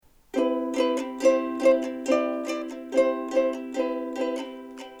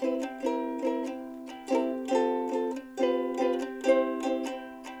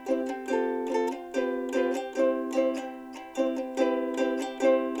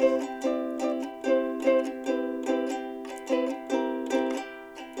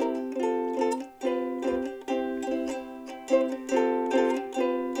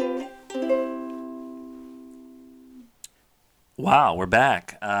Wow, we're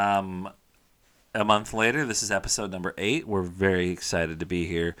back. A month later, this is episode number 8. We're very excited to be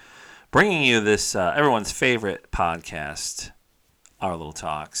here, bringing you this everyone's favorite podcast, Our Little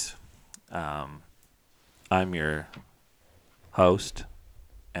Talks. I'm your host,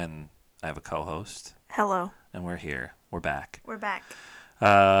 and I have a co-host. Hello. And we're here. We're back. We're back.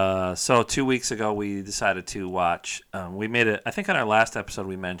 So 2 weeks ago, we decided to watch. We made it. I think on our last episode,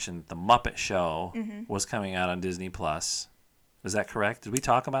 we mentioned the Muppet Show was coming out on Disney Plus. Is that correct? Did we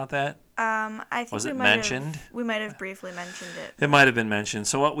talk about that? I think was we it might mentioned? We might have briefly mentioned it. It might have been mentioned.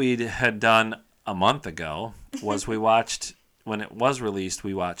 So what we had done a month ago was we watched. When it was released,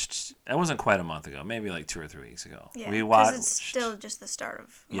 we watched. It wasn't quite a month ago, maybe like 2 or 3 weeks ago. Yeah, we watched. Because it's still just the start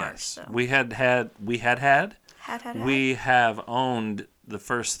of March. Yes, So. we had. We have owned the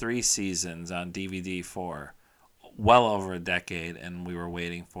first 3 seasons on DVD for well over a decade, and we were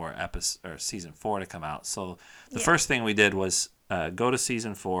waiting for season 4 to come out. So the first thing we did was go to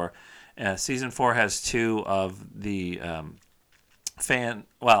season 4. Season 4 has 2 of the fan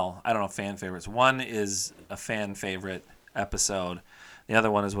favorites. One is a fan favorite episode. The other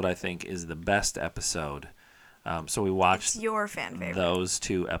one is what I think is the best episode. So we watched your fan favorite. Those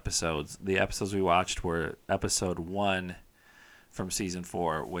 2 episodes. The episodes we watched were episode 1 from season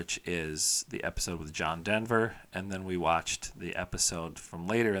 4, which is the episode with John Denver, and then we watched the episode from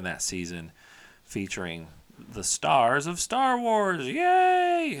later in that season featuring the stars of Star Wars.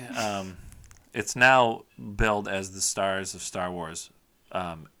 Yay! It's now billed as the stars of Star Wars /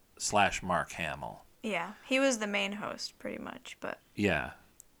 Mark Hamill. Yeah, he was the main host pretty much, but yeah.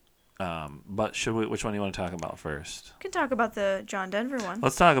 But which one do you want to talk about first? We can talk about the John Denver one.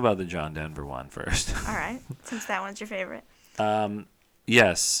 Let's talk about the John Denver one first. All right, since that one's your favorite.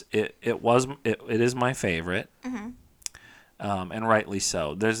 Yes, it is my favorite, and rightly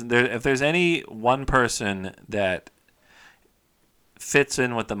so. If there's any one person that fits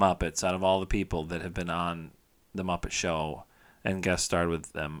in with the Muppets out of all the people that have been on the Muppet Show and guest starred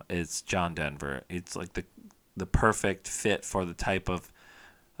with them, it's John Denver. It's like the perfect fit for the type of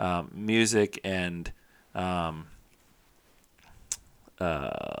music and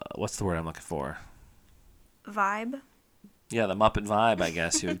what's the word I'm looking for? Vibe? Yeah, the Muppet vibe, I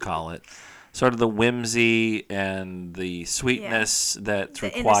guess you would call it. Sort of the whimsy and the sweetness that's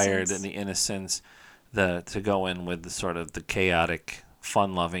required and the innocence to go in with the sort of the chaotic,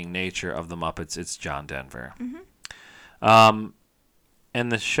 fun-loving nature of the Muppets. It's John Denver. And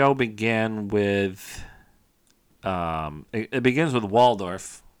the show began with it begins with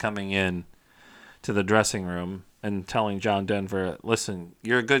Waldorf coming in to the dressing room and telling John Denver, listen,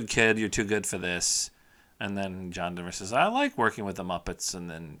 you're a good kid, you're too good for this. And then John Denver says, I like working with the Muppets. And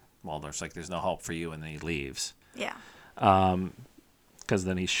then Waldorf's like, there's no hope for you. And then he leaves. Yeah. Because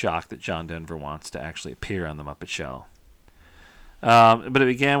then he's shocked that John Denver wants to actually appear on the Muppet Show. But it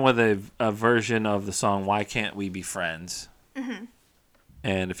began with a version of the song, Why Can't We Be Friends? Mm-hmm.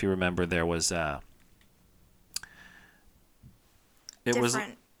 And if you remember, there was...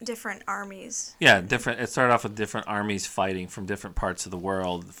 Different armies. Yeah, different. It started off with different armies fighting from different parts of the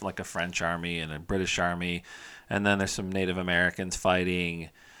world, like a French army and a British army, and then there's some Native Americans fighting,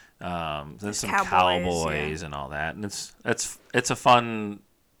 then some cowboys and all that. And it's a fun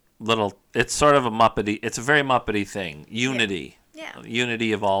little. It's sort of a Muppety. It's a very Muppety thing. Unity. Yeah.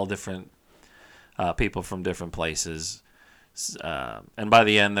 Unity of all different people from different places. And by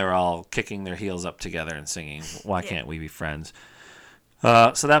the end, they're all kicking their heels up together and singing, "Why Can't We Be Friends?"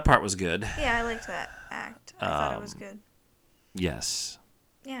 So that part was good. Yeah, I liked that act. I thought it was good. Yes.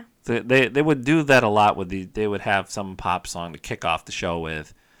 Yeah. They would do that a lot with they would have some pop song to kick off the show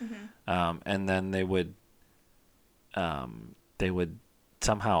with, and then they would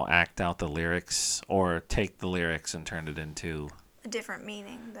somehow act out the lyrics or take the lyrics and turn it into a different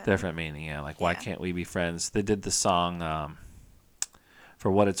meaning. Yeah. Like Why Can't We Be Friends? They did the song For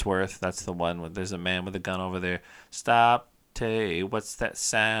What It's Worth. That's the one with there's a man with a gun over there. Stop. Hey, what's that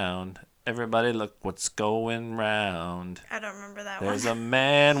sound? Everybody look what's going round. I don't remember that one. There's a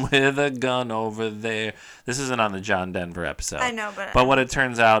man with a gun over there. This isn't on the John Denver episode. I know, but... But what it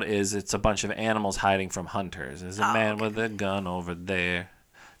turns out is it's a bunch of animals hiding from hunters. There's a man with a gun over there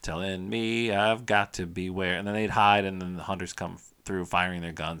telling me I've got to beware. And then they'd hide, and then the hunters come through firing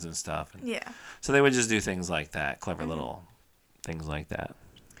their guns and stuff. And yeah. So they would just do things like that, clever little things like that.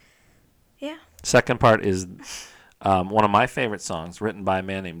 Yeah. Second part is... one of my favorite songs, written by a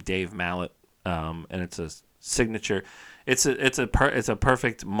man named Dave Mallet, and it's a signature. It's a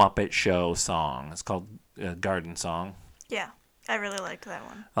perfect Muppet Show song. It's called Garden Song. Yeah, I really liked that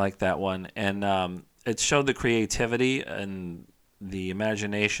one. I like that one, and it showed the creativity and the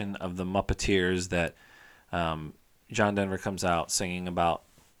imagination of the Muppeteers that John Denver comes out singing about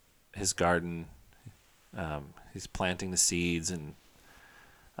his garden. He's planting the seeds, and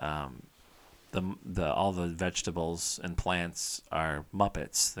the all the vegetables and plants are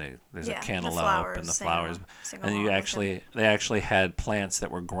Muppets. There's a cantaloupe and the flowers, and they actually had plants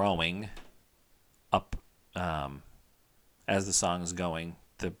that were growing up as the song is going.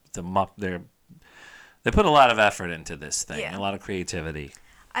 They put a lot of effort into this thing, a lot of creativity.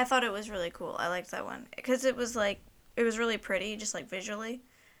 I thought it was really cool. I liked that one because it was really pretty, just like visually,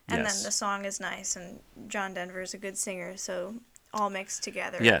 and then the song is nice, and John Denver is a good singer, so all mixed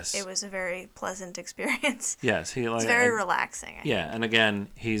together. Yes, it was a very pleasant experience. Yes, it's very relaxing. And again,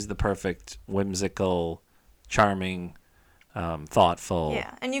 he's the perfect whimsical, charming, thoughtful.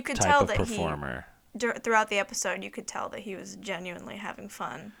 Yeah, and you could type tell of that performer. Throughout the episode, you could tell that he was genuinely having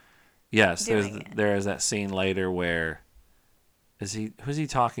fun. Yes, there is that scene later where who's he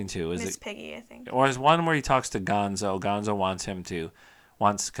talking to? Is Miss it Piggy, I think. Or is one where he talks to Gonzo? Gonzo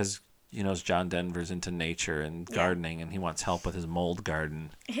wants because John Denver's into nature and gardening, and he wants help with his mold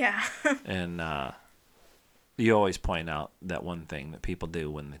garden. Yeah. And you always point out that one thing that people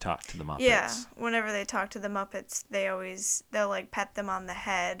do when they talk to the Muppets. Yeah, whenever they talk to the Muppets, they'll like pet them on the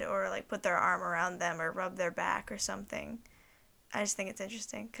head or like put their arm around them or rub their back or something. I just think it's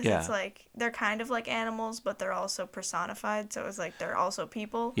interesting because it's like they're kind of like animals, but they're also personified. So it's like they're also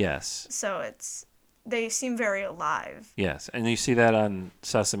people. Yes. So they seem very alive. Yes, and you see that on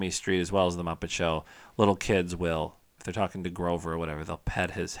Sesame Street as well as the Muppet Show. Little kids will, if they're talking to Grover or whatever, they'll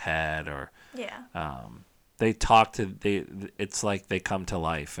pet his head or they talk to it's like they come to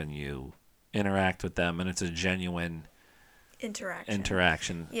life and you interact with them, and it's a genuine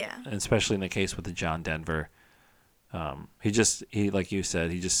interaction. Yeah. And especially in the case with the John Denver. He like you said,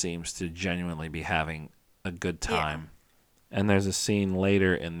 he just seems to genuinely be having a good time. Yeah. And there's a scene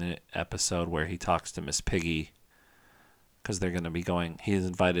later in the episode where he talks to Miss Piggy because they're going to be going. He's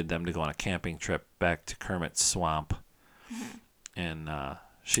invited them to go on a camping trip back to Kermit's swamp, and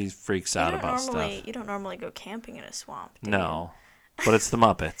she freaks out about stuff. You don't normally go camping in a swamp. No, but it's the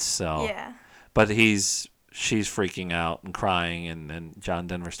Muppets, so yeah. But she's freaking out and crying, and then John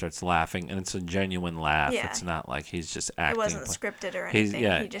Denver starts laughing, and it's a genuine laugh. Yeah. It's not like he's just acting. It wasn't scripted or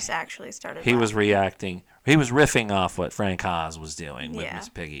anything. He just actually started laughing. Was reacting. He was riffing off what Frank Oz was doing with Miss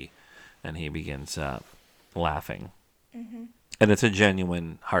Piggy, and he begins laughing. Mm-hmm. And it's a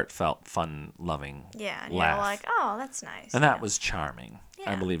genuine, heartfelt, fun-loving laugh. You're like, oh, that's nice. And that was charming,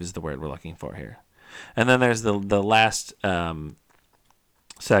 I believe is the word we're looking for here. And then there's the last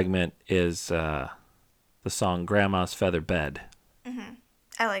segment is... the song Grandma's Feather Bed. Mm-hmm.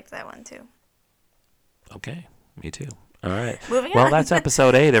 I liked that one too. Okay, me too. All right. Moving on. Well, that's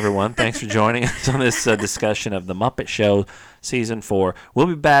episode 8, everyone. Thanks for joining us on this discussion of The Muppet Show, Season 4. We'll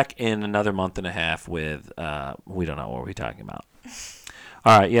be back in another month and a half with, we don't know what we're talking about.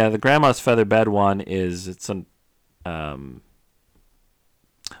 All right, the Grandma's Feather Bed one well,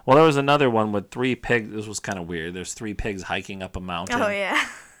 there was another one with 3 pigs. This was kind of weird. There's 3 pigs hiking up a mountain. Oh, yeah.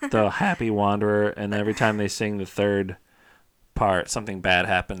 The Happy Wanderer, and every time they sing the third part, something bad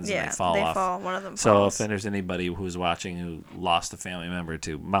happens and they fall off. One of them falls. So if there's anybody who's watching who lost a family member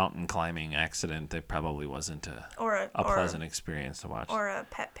to mountain climbing accident, it probably wasn't a pleasant experience to watch. Or a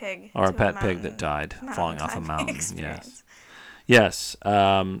pet pig. Or a pet pig that died falling off a mountain. Experience. Yes.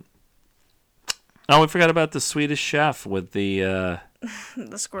 Oh, we forgot about the Swedish chef with the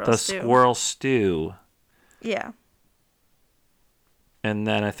the squirrel stew. Squirrel stew. Yeah. And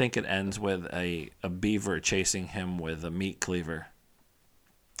then I think it ends with a beaver chasing him with a meat cleaver.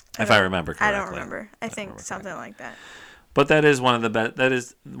 If I remember correctly. I don't remember. I think something like that. But that is one of the best. That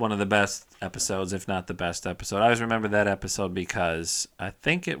is one of the best episodes, if not the best episode. I always remember that episode because I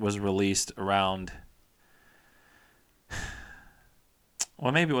think it was released around.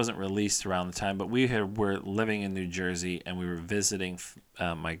 Well, maybe it wasn't released around the time, but we were living in New Jersey and we were visiting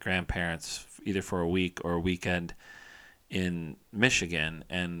my grandparents either for a week or a weekend in Michigan,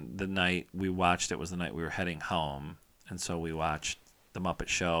 and the night we watched it was the night we were heading home, and so we watched The Muppet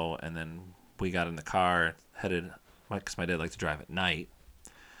Show, and then we got in the car, headed, because my dad liked to drive at night,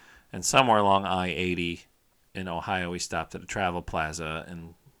 and somewhere along I-80 in Ohio, we stopped at a travel plaza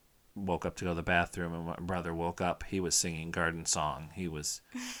and woke up to go to the bathroom, and my brother woke up. He was singing Garden Song. He was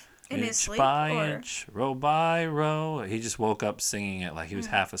in his sleep, by inch, row by row. He just woke up singing it like he was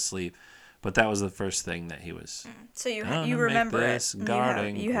half asleep. But that was the first thing that he was. So you remember it.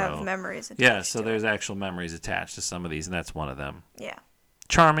 You have memories attached. Yeah, so there's actual memories attached to some of these, and that's one of them. Yeah.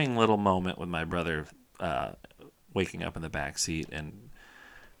 Charming little moment with my brother waking up in the back seat and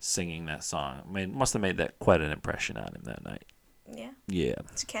singing that song. Must have made that quite an impression on him that night. Yeah. Yeah.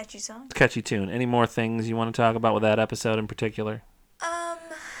 It's a catchy song. It's a catchy tune. Any more things you want to talk about with that episode in particular?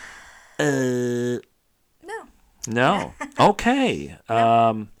 No. No. Okay.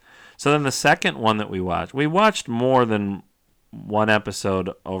 No. So then the second one that we watched more than one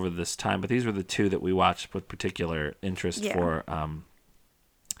episode over this time, but these were the two that we watched with particular interest for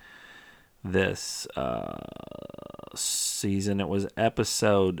this season. It was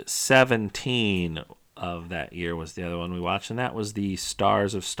episode 17 of that year was the other one we watched, and that was the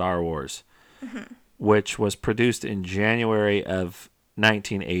Stars of Star Wars, which was produced in January of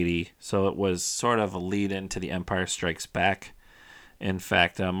 1980. So it was sort of a lead-in to The Empire Strikes Back. In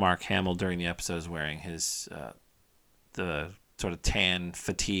fact, Mark Hamill during the episode is wearing his the sort of tan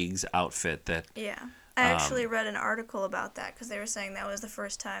fatigues outfit that. Yeah, I actually read an article about that because they were saying that was the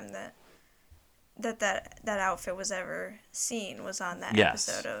first time that outfit was ever seen was on that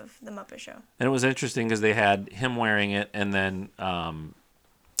episode of The Muppet Show. And it was interesting because they had him wearing it, and then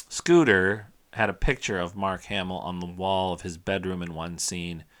Scooter had a picture of Mark Hamill on the wall of his bedroom in one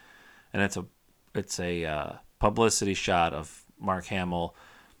scene, and it's a publicity shot of Mark Hamill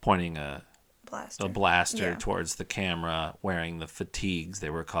pointing a blaster towards the camera, wearing the fatigues they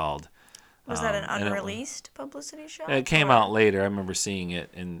were called. Was that an unreleased publicity shot? It came out later. I remember seeing it,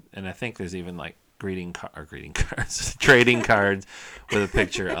 and I think there's even like greeting cards, trading cards with a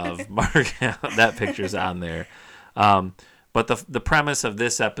picture of Mark Hamill. That picture's on there. But the premise of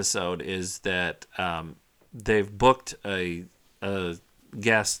this episode is that they've booked a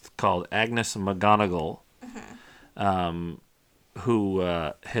guest called Agnes McGonagall,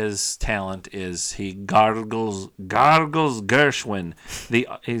 who his talent is he gargles Gershwin.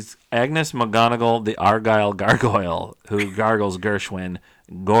 He's Agnes McGonagall, the Argyle gargoyle, who gargles Gershwin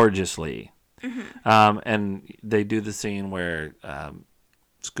gorgeously. And they do the scene where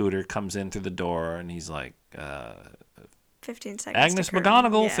Scooter comes in through the door and he's like, 15 seconds. Agnes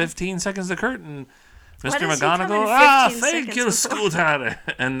McGonagall, 15 seconds to curtain. Mr. McGonagall, thank you, Scooter.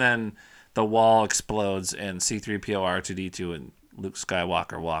 And then the wall explodes and C-3PO, R2-D2, and Luke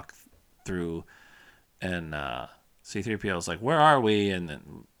Skywalker walk through. And C-3PO's like, where are we? And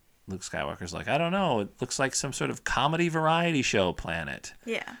then Luke Skywalker's like, I don't know. It looks like some sort of comedy variety show planet.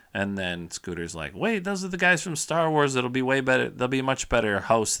 Yeah. And then Scooter's like, wait, those are the guys from Star Wars. That'll be way better. They'll be much better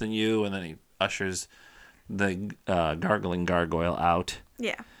hosts than you. And then he ushers the gargling gargoyle out.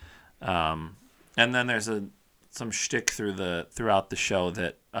 Yeah. And then there's some shtick throughout the show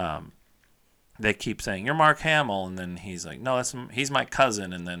that they keep saying, you're Mark Hamill. And then he's like, no, he's my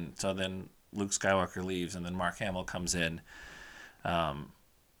cousin. And then Luke Skywalker leaves. And then Mark Hamill comes in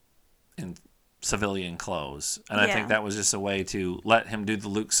civilian clothes. And I think that was just a way to let him do the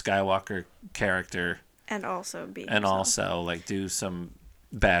Luke Skywalker character. And also also like do some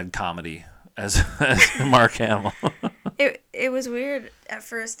bad comedy as Mark Hamill. It was weird at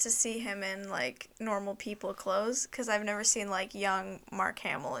first to see him in like normal people clothes because I've never seen like young Mark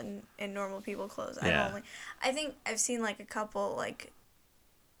Hamill in normal people clothes. Yeah. I think I've seen like a couple like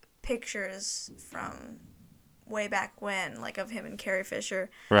pictures from way back when, like of him and Carrie Fisher.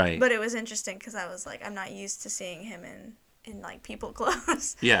 Right. But it was interesting because I was like, I'm not used to seeing him in like people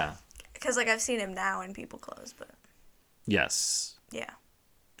clothes. Yeah. Because like I've seen him now in people clothes, but. Yes. Yeah.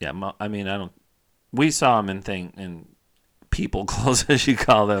 Yeah. I mean, we saw him in people clothes, as you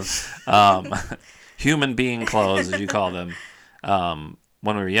call them, human being clothes, as you call them,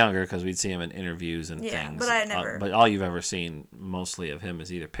 when we were younger, because we'd see him in interviews and things. But I never. But all you've ever seen mostly of him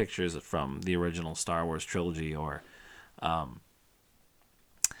is either pictures from the original Star Wars trilogy or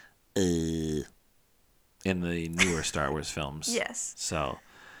in the newer Star Wars films. Yes. So,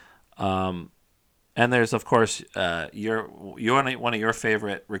 and there's of course you're one of your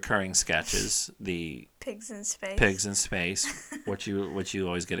favorite recurring sketches, the Pigs in Space. Pigs in Space, which you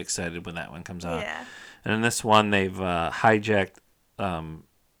always get excited when that one comes out. Yeah. And in this one, they've hijacked.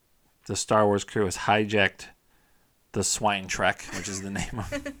 The Star Wars crew has hijacked the Swine Trek, which is the name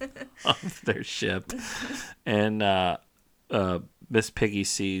of their ship, and Miss Piggy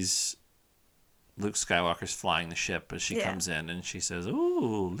sees Luke Skywalker's flying the ship as she comes in, and she says,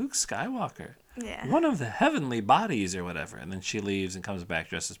 "Ooh, Luke Skywalker, one of the heavenly bodies or whatever." And then she leaves and comes back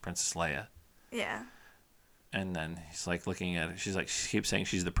dressed as Princess Leia. Yeah. And then he's like looking at her. She keeps saying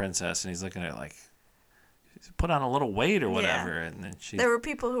she's the princess, and he's looking at her like, put on a little weight or whatever. Yeah. And then there were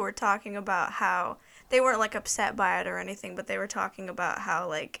people who were talking about how they weren't like upset by it or anything, but they were talking about how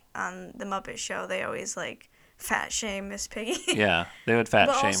like on the Muppet Show they always like fat shame Miss Piggy. Yeah, they would fat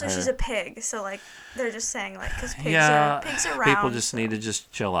shame her. But also she's a pig, so like they're just saying like because pigs are round. People just need to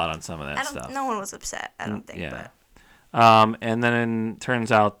just chill out on some of that stuff. No one was upset. I don't think. Yeah. But. And then it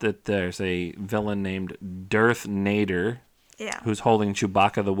turns out that there's a villain named Darth Nader. Yeah. who's holding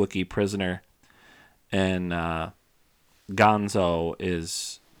Chewbacca the Wookiee prisoner, and Gonzo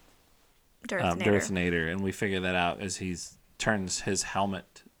is Darth Vader, and we figure that out as he turns his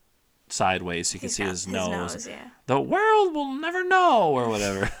helmet sideways so you can see his nose. Yeah. The world will never know, or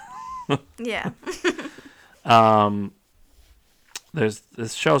whatever. Yeah. There's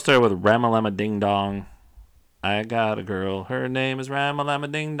this show started with Ramalama Ding Dong. I got a girl. Her name is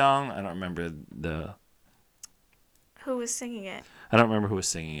Ramalama Ding Dong. I don't remember Who was singing it? I don't remember who was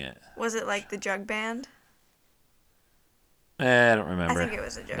singing it. Was it like the jug band? I don't remember. I think it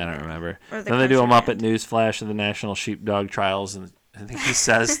was a jug band. I don't remember. Or Then they do a Muppet band. news flash of the National Sheepdog Trials, and I think he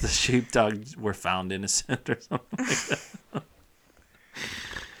says the sheepdog were found innocent or something like that.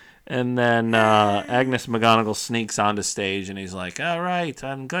 And then Agnes McGonagall sneaks onto stage, and he's like, all right,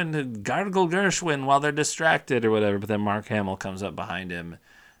 I'm going to gargle Gershwin while they're distracted or whatever. But then Mark Hamill comes up behind him,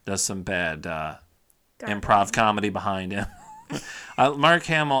 does some bad improv comedy behind him. Mark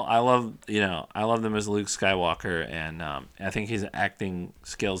Hamill, I love them as Luke Skywalker, and I think his acting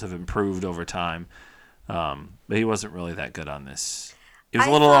skills have improved over time. But he wasn't really that good on this. He was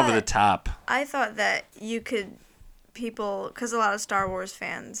a little over the top. I thought that because a lot of Star Wars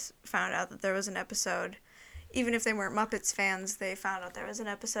fans found out that there was an episode. Even if they weren't Muppets fans, they found out there was an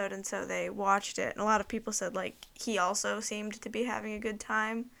episode, and so they watched it. And a lot of people said, like, he also seemed to be having a good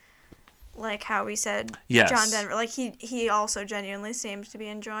time. Like how we said, yes. John Denver, like he also genuinely seemed to be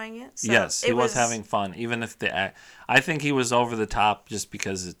enjoying it. So yes, he was having fun, even if I think he was over the top just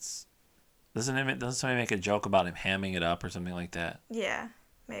because doesn't somebody make a joke about him hamming it up or something like that? Yeah,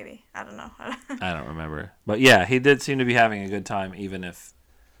 maybe. I don't know. I don't remember, but yeah, he did seem to be having a good time, even if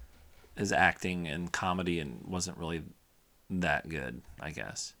his acting and comedy wasn't really that good, I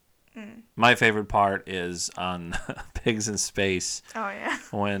guess. My favorite part is on Pigs in Space. Oh, yeah.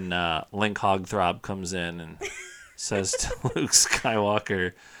 When Link Hogthrob comes in and says to Luke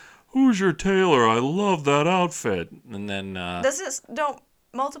Skywalker, "Who's your tailor? I love that outfit." And then... don't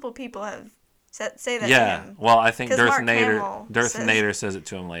multiple people have say that to him? Yeah, well, I think Darth Hamill Vader says it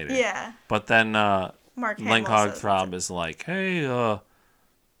to him later. Yeah. But then Link Hogthrob is like, "Hey, well,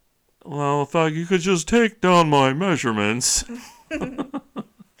 if you could just take down my measurements."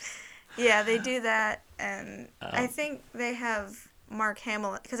 Yeah, they do that, and I think they have Mark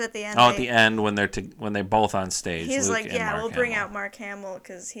Hamill, because at the end... at the end, when they're both on stage, he's Luke like, yeah, we'll bring Hamill. out Mark Hamill,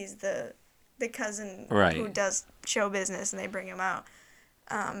 because he's the cousin right. who does show business, and they bring him out.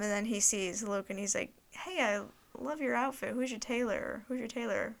 And then he sees Luke, and he's like, "Hey, I love your outfit. Who's your tailor? I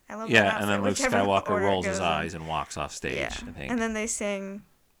love that outfit." And then Luke Skywalker rolls his eyes in. and walks off stage, Yeah. I think. And then they sing...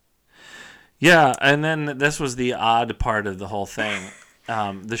 Yeah, and then this was the odd part of the whole thing.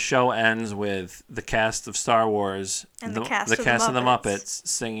 The show ends with the cast of Star Wars and the cast of the Muppets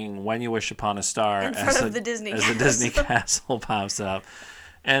singing "When You Wish Upon a Star" in front of the Disney as the Disney castle pops up.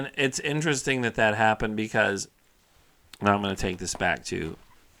 And it's interesting that happened, because now I'm going to take this back to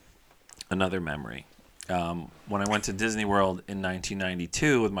another memory. When I went to Disney World in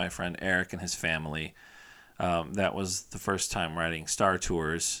 1992 with my friend Eric and his family, that was the first time riding Star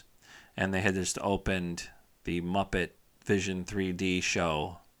Tours, and they had just opened the Muppet Vision 3D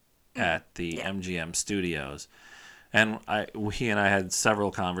show at the MGM Studios. And he and I had several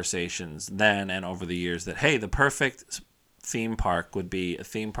conversations then and over the years that, hey, the perfect theme park would be a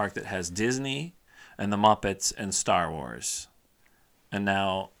theme park that has Disney and the Muppets and Star Wars. And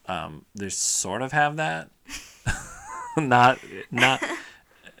now they sort of have that. not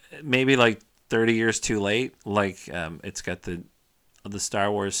maybe like 30 years too late. Like it's got the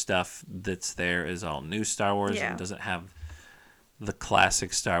Star Wars stuff that's there is all new Star Wars and doesn't have the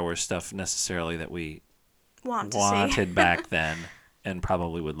classic Star Wars stuff necessarily that we wanted back then and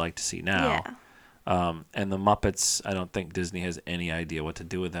probably would like to see now. Yeah. And the Muppets, I don't think Disney has any idea what to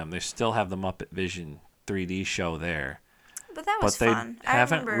do with them. They still have the Muppet Vision 3D show there. But that was fun. They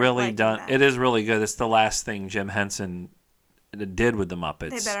haven't really done... that. It is really good. It's the last thing Jim Henson did with the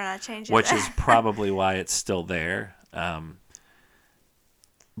Muppets. They better not change it. Which is probably why it's still there.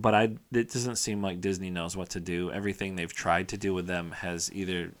 But it doesn't seem like Disney knows what to do. Everything they've tried to do with them has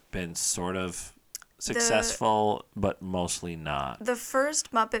either been sort of successful, but mostly not. The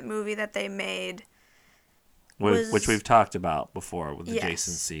first Muppet movie that they made... which we've talked about before with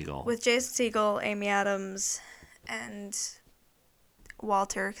Jason Segel. With Jason Segel, Amy Adams, and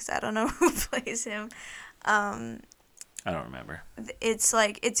Walter, because I don't know who plays him. I don't remember. It's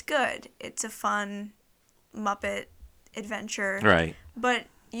good. It's a fun Muppet adventure. Right. But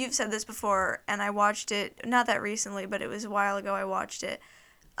you've said this before, and I watched it, not that recently, but it was a while ago I watched it.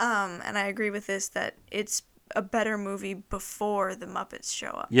 And I agree with this, that it's a better movie before the Muppets show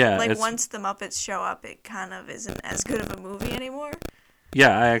up. Yeah, like once the Muppets show up, it kind of isn't as good of a movie anymore.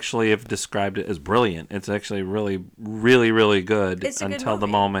 Yeah, I actually have described it as brilliant. It's actually really, really, really good until the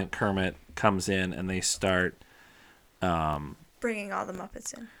moment Kermit comes in and they start bringing all the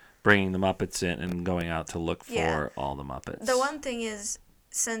Muppets in. Bringing the Muppets in and going out to look for all the Muppets. The one thing is,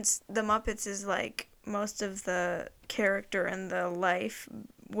 since the Muppets is like most of the character and the life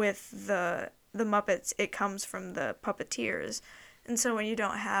with the Muppets, it comes from the puppeteers. And so when you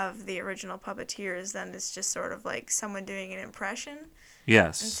don't have the original puppeteers, then it's just sort of like someone doing an impression.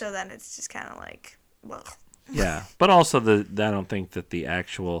 Yes. And so then it's just kind of like, well. Yeah, but also I don't think that the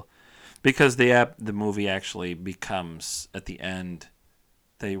actual, because the movie actually becomes at the end,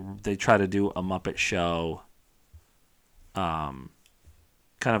 they try to do a Muppet show, kind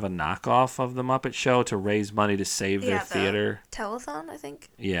of a knockoff of the Muppet Show to raise money to save their theater. Telethon, I think.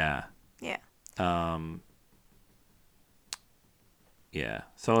 Yeah. Yeah. Yeah,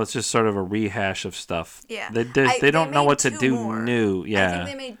 so it's just sort of a rehash of stuff. Yeah, they don't know what to do new. Yeah, I think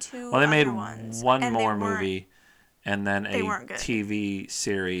they made two. Well, they made ones, one more movie, and then a TV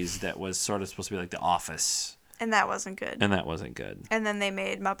series that was sort of supposed to be like The Office. And that wasn't good. And then they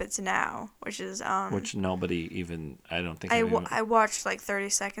made Muppets Now, which is which nobody even, I don't think. I watched like 30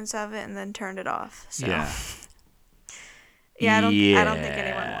 seconds of it and then turned it off. So. Yeah. I don't think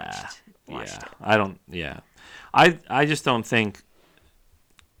anyone watched it. I don't. Yeah, I just don't think.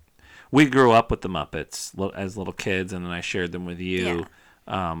 We grew up with the Muppets as little kids, and then I shared them with you.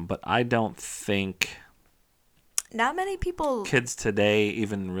 Yeah. But I don't think not many people, kids today,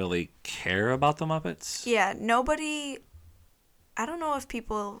 even really care about the Muppets. Yeah, nobody. I don't know if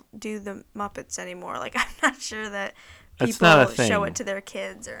people do the Muppets anymore. Like, I'm not sure that people show it to their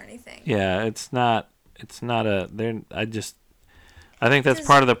kids or anything. Yeah, it's not. It's not a. I think that's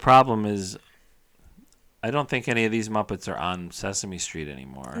part of the problem is. I don't think any of these Muppets are on Sesame Street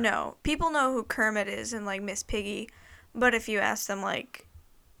anymore. No. People know who Kermit is and, like, Miss Piggy. But if you ask them, like,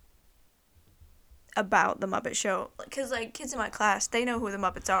 about the Muppet Show... Because, like, kids in my class, they know who the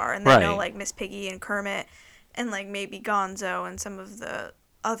Muppets are. And they know, like, Miss Piggy and Kermit and, like, maybe Gonzo and some of the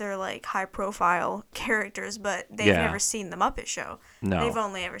other, like, high-profile characters. But they've never seen the Muppet Show. No. They've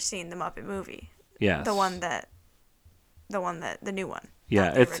only ever seen the Muppet movie. Yes. The new one.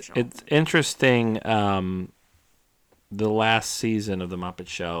 Yeah, it's interesting. The last season of the Muppet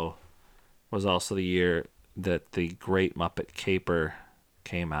Show was also the year that the Great Muppet Caper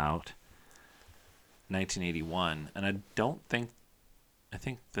came out, 1981, and I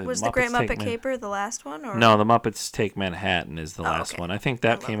think the was Muppets the Great Muppet Caper the last one, or no? The Muppets Take Manhattan is the last one. I think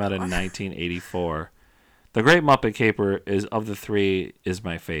that came out in 1984. The Great Muppet Caper of the three is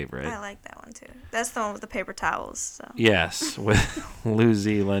my favorite. I like that one too. That's the one with the paper towels. So. Yes, with New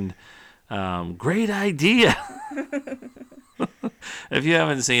Zealand. Great idea. If you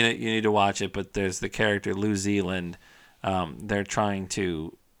haven't seen it, you need to watch it. But there's the character New Zealand. They're trying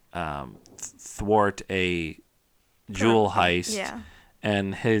to thwart a jewel heist,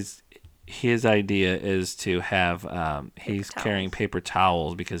 and his idea is to have he's carrying paper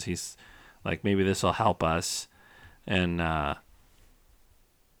towels because he's. Like, maybe this will help us. And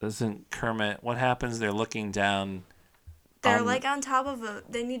doesn't Kermit... What happens? They're looking down... They're, like, on top of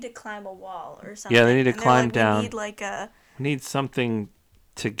they need to climb a wall or something. Yeah, they need to climb down. We need, like, we need something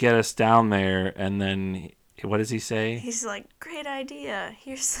to get us down there. And then... What does he say? He's like, great idea.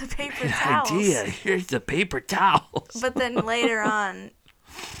 Here's the paper towels. Great idea. Here's the paper towels. But then later on...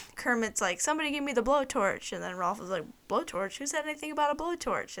 Kermit's like, somebody give me the blowtorch. And then Rolf was like, blowtorch? Who said anything about a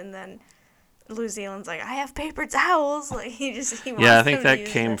blowtorch? And then... New Zealand's like, I have paper towels. Like he wants I think that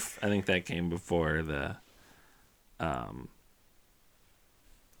came. I think that came before the.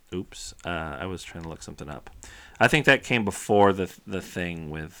 Oops, I was trying to look something up. I think that came before the thing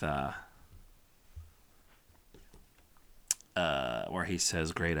with where he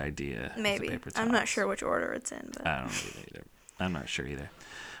says "great idea." Maybe I'm not sure which order it's in, but I don't know either. I'm not sure either.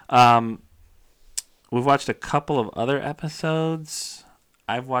 We've watched a couple of other episodes.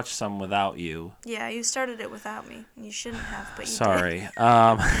 I've watched some without you. Yeah, you started it without me. You shouldn't have, but you Sorry.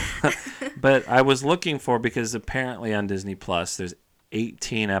 did. But I was looking for, because apparently on Disney Plus there's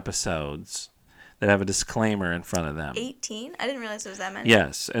 18 episodes that have a disclaimer in front of them. 18? I didn't realize there was that many.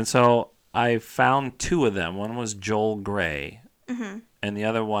 Yes, and so I found two of them. One was Joel Grey, and the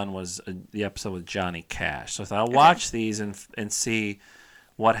other one was the episode with Johnny Cash. So I thought I'll watch these and see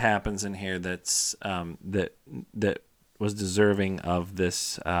what happens in here that's that was deserving of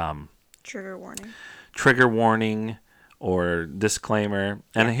this trigger warning or disclaimer.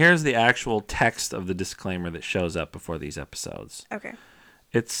 And here's the actual text of the disclaimer that shows up before these episodes. Okay.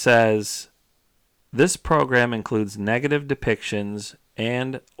 It says, This program includes negative depictions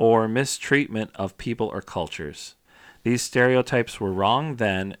and or mistreatment of people or cultures. These stereotypes were wrong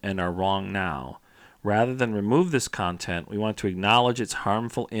then and are wrong now. Rather than remove this content, we want to acknowledge its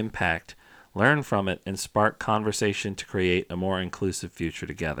harmful impact, learn from it, and spark conversation to create a more inclusive future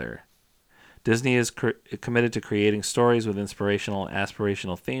together. Disney is committed to creating stories with inspirational and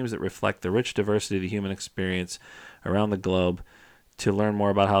aspirational themes that reflect the rich diversity of the human experience around the globe. To learn more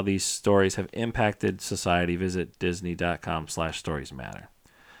about how these stories have impacted society, visit disney.com/storiesmatter.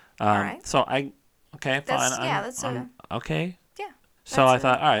 All right. So okay, That's, fine. yeah, that's okay. yeah. So I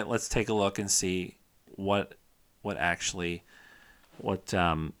thought, all right, let's take a look and see what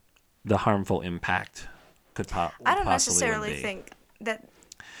the harmful impact could I don't possibly necessarily be. think that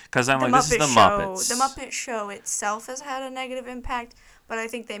Because I'm the like, this is the Muppets. The Muppet Show itself has had a negative impact, but I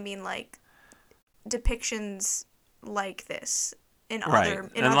think they mean like depictions like this in right.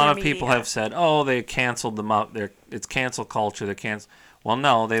 other And a lot of people have said, oh, they canceled the Muppet. It's cancel culture. They're cancel. Well,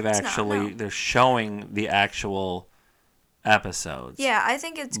 no, they're showing the actual episodes. Yeah, I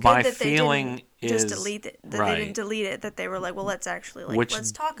think it's good My that they feeling didn't is, just delete it. That right. they didn't delete it. That they were like, well, let's actually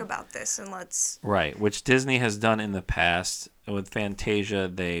let's talk about this and let's. Right, which Disney has done in the past. With Fantasia,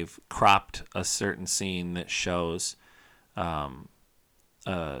 they've cropped a certain scene that shows a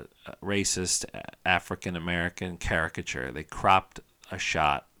racist African American caricature. They cropped a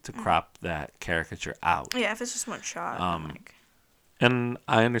shot to crop that caricature out. Yeah, if it's just one shot. And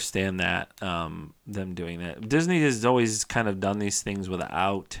I understand that, them doing that. Disney has always kind of done these things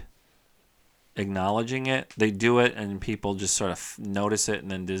without acknowledging it. They do it, and people just sort of notice it, and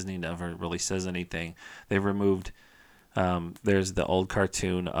then Disney never really says anything. They've removed... there's the old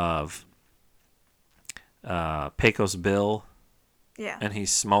cartoon of Pecos Bill, and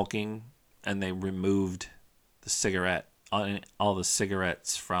he's smoking, and they removed the cigarette, all the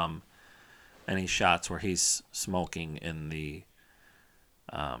cigarettes from any shots where he's smoking in the...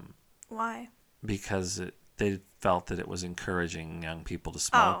 Why? Because they felt that it was encouraging young people to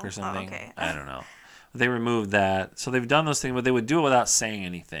smoke or something. Okay. I don't know. They removed that. So they've done those things, but they would do it without saying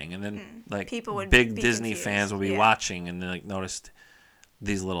anything. And then people would big be Disney confused. fans would be watching and they noticed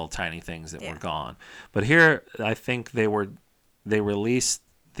these little tiny things that were gone. But here, I think they released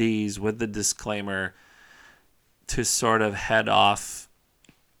these with the disclaimer to sort of head off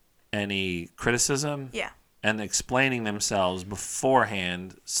any criticism. Yeah. And explaining themselves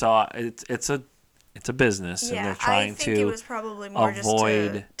beforehand. So it's a business, and they're trying to avoid. I think it was probably more just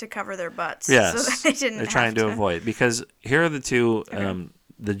to cover their butts. Yes, so that they didn't. They're trying to avoid, because here are the two.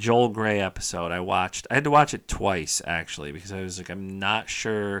 The Joel Grey episode I watched. I had to watch it twice actually, because I was like, I'm not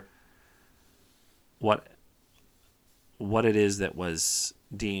sure what it is that was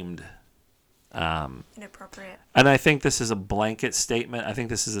deemed inappropriate. And I think this is a blanket statement. I think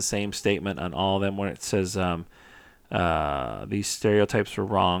this is the same statement on all of them, where it says these stereotypes were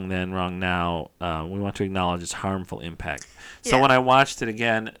wrong then, wrong now. We want to acknowledge its harmful impact. So when I watched it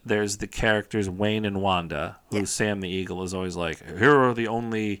again, there's the characters Wayne and Wanda, who Sam the Eagle is always like, here are the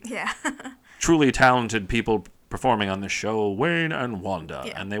only truly talented people performing on the show, Wayne and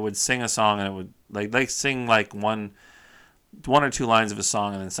Wanda. And they would sing a song, and it would like sing like one or two lines of a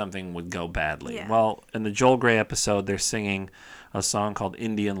song, and then something would go badly. Yeah. Well, in the Joel Grey episode, they're singing a song called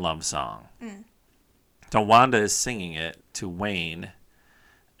Indian Love Song. So Wanda is singing it to Wayne,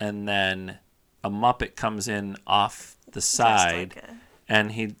 and then a Muppet comes in off the side,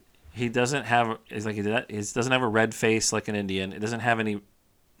 and he doesn't have he doesn't have a red face like an Indian. It doesn't have any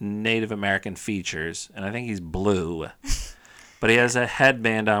Native American features, and I think he's blue. But he has a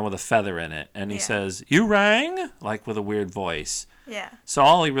headband on with a feather in it, and he says, "You rang?" like with a weird voice. Yeah. So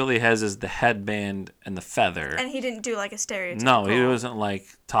all he really has is the headband and the feather. And he didn't do like a stereotypical... No, he wasn't like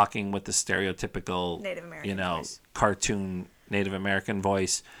talking with the stereotypical Native American voice. Cartoon Native American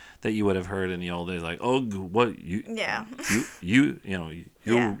voice that you would have heard in the old days, like, "Oh, what you you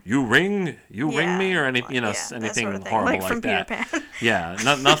ring me," or any anything sort of horrible like that. Peter Pan. Yeah,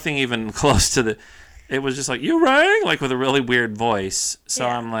 nothing even close to the. It was just like, "You rang?" like with a really weird voice. So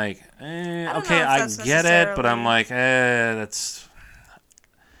I'm like, okay, I get it, but I'm like, that's.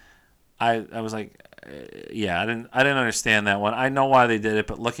 I was like, I didn't understand that one. I know why they did it,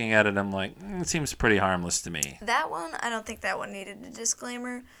 but looking at it, I'm like, it seems pretty harmless to me. That one, I don't think that one needed a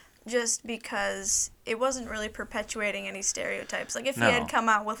disclaimer, just because it wasn't really perpetuating any stereotypes. Like if he had come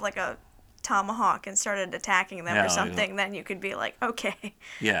out with like a tomahawk and started attacking them or something, then you could be like, okay,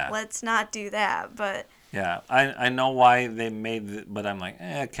 let's not do that. But I know why they made but I'm like,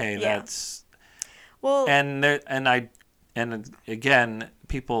 okay, that's and again,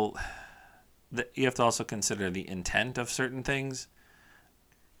 people, you have to also consider the intent of certain things,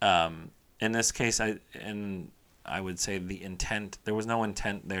 in this case, I would say there was no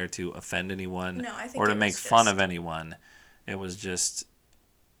intent there to offend anyone No, I think or to it make was fun just- of anyone. It was just,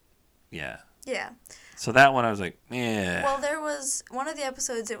 yeah. Yeah. So that one I was like, yeah. Well, there was one of the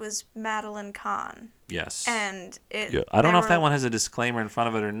episodes. It was Madeline Kahn. Yes. And it. Yeah. I don't know if that one has a disclaimer in front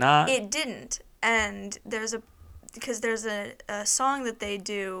of it or not. It didn't. And there's a song that they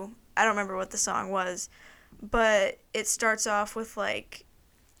do. I don't remember what the song was, but it starts off with like,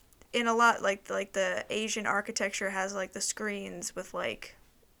 in a lot like the Asian architecture has like the screens with like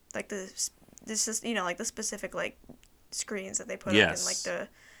this is like the specific like screens that they put up in like the,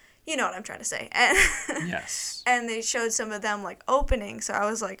 you know what I'm trying to say. And yes. And they showed some of them like opening, so I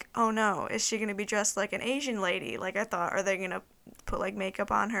was like, oh no, is she gonna be dressed like an Asian lady? Like I thought, are they gonna put like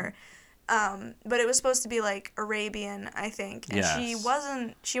makeup on her? But it was supposed to be like Arabian, I think, and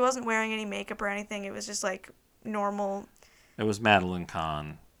she wasn't wearing any makeup or anything. It was just like normal. It was Madeline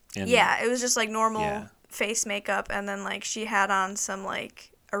Kahn. Yeah, it was just like normal face makeup, and then like she had on some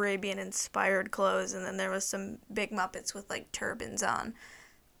like Arabian inspired clothes, and then there was some big Muppets with like turbans on.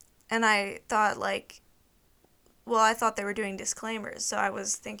 And I thought I thought they were doing disclaimers, so I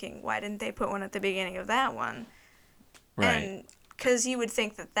was thinking, why didn't they put one at the beginning of that one? Right. And because you would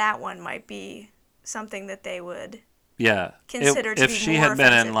think that one might be something that they would to consider to if be she more had been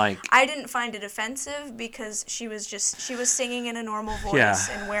offensive. in like, I didn't find it offensive because she was singing in a normal voice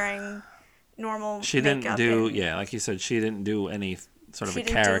and wearing normal she makeup. didn't do and like you said, she didn't do any sort of she a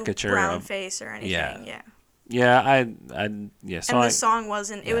didn't caricature do brown of face or anything. So and the song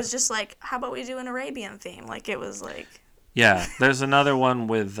wasn't. It was just like, how about we do an Arabian theme? Like it was like. Yeah, there's another one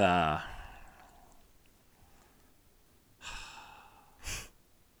with. I'm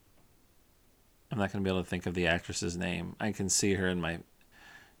not going to be able to think of the actress's name. I can see her in my...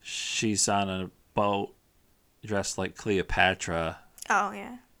 She's on a boat dressed like Cleopatra. Oh,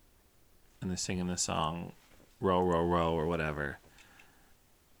 yeah. And they're singing the song, Row, Row, Row, or whatever.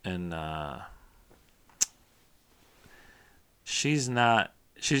 And she's not...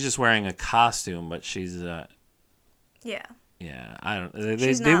 She's just wearing a costume, but she's... yeah. Yeah, I don't...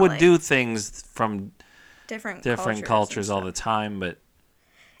 They would do things from different cultures all the time, but...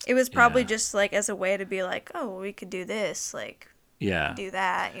 It was probably just like as a way to be like, oh, we could do this, like, do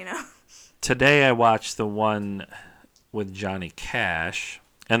that, Today I watched the one with Johnny Cash,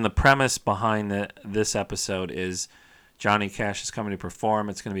 and the premise behind this episode is Johnny Cash is coming to perform.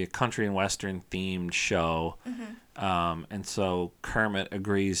 It's going to be a country and western themed show, and so Kermit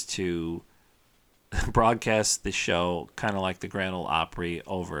agrees to broadcast the show kind of like the Grand Ole Opry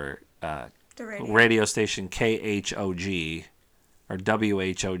over the radio station KHOG. Or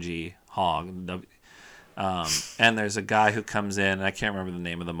WHOG, Hog. And there's a guy who comes in, and I can't remember the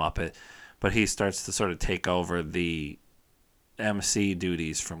name of the Muppet, but he starts to sort of take over the MC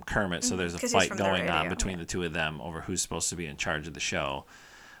duties from Kermit. So there's a fight going on between the two of them over who's supposed to be in charge of the show.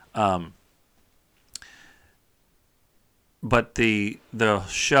 But the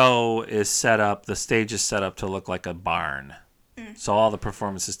show is set up, the stage is set up to look like a barn. So all the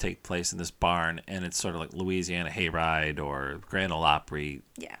performances take place in this barn, and it's sort of like Louisiana Hayride or Grand Ole Opry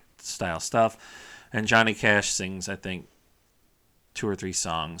style stuff. And Johnny Cash sings, I think, 2 or 3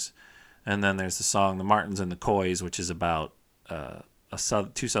 songs. And then there's the song The Martins and the Coys, which is about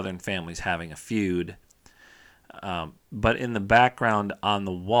two Southern families having a feud. But in the background on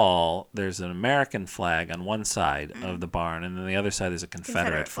the wall, there's an American flag on one side of the barn, and then the other side there's a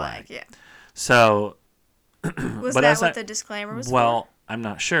Confederate flag. Yeah. So... Was that what the disclaimer was for? Well, I'm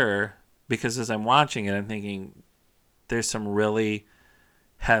not sure, because as I'm watching it, I'm thinking there's some really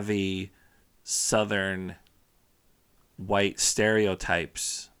heavy Southern white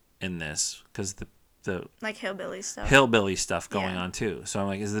stereotypes in this, because the like hillbilly stuff going on too. So I'm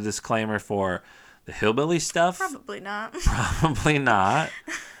like, is the disclaimer for the hillbilly stuff? Probably not. Probably not.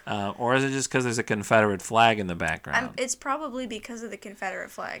 Or is it just because there's a Confederate flag in the background? It's probably because of the Confederate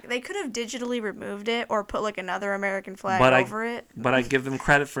flag. They could have digitally removed it or put like another American flag over it. But I give them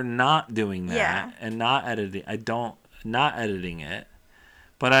credit for not doing that and not editing. Not editing it.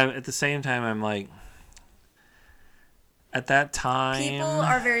 But at the same time, I'm like, at that time, people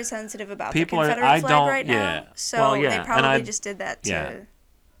are very sensitive about the Confederate flag right now. So they probably just did that to.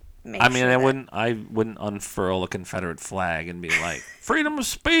 I wouldn't unfurl a Confederate flag and be like, freedom of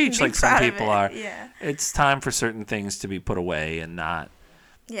speech, like some people are. Yeah. It's time for certain things to be put away and not,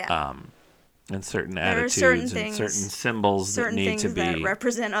 and certain attitudes and certain symbols that need to be. Certain things that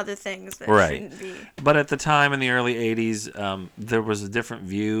represent other things that shouldn't be. But at the time in the early 80s, there was a different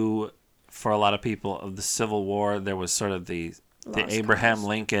view for a lot of people of the Civil War. There was sort of the Abraham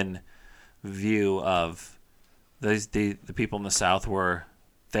Lincoln view of the people in the South were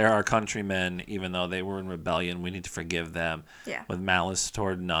they're our countrymen, even though they were in rebellion. We need to forgive them. Yeah. With malice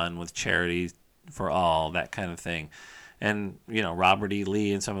toward none, with charity for all, that kind of thing. And, Robert E.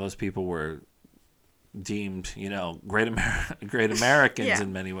 Lee and some of those people were deemed, great Americans Yeah.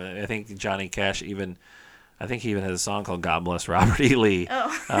 in many ways. I think Johnny Cash he even has a song called God Bless Robert E. Lee.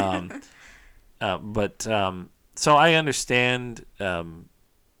 Oh. So I understand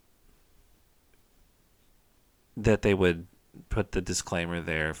that they would put the disclaimer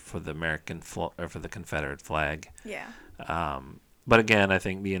there for the or for the Confederate flag. Yeah. But again, I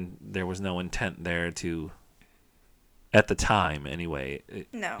think there was no intent there to, at the time anyway.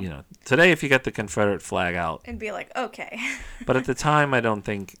 No. Today if you got the Confederate flag out, And be like, okay. but at the time I don't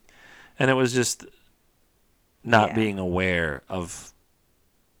think, and it was just not being aware of,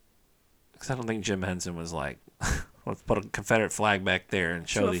 because I don't think Jim Henson was like, let's put a Confederate flag back there and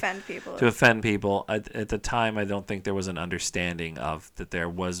show to offend people. To offend people. At the time, I don't think there was an understanding of that there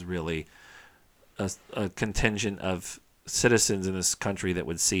was really a contingent of citizens in this country that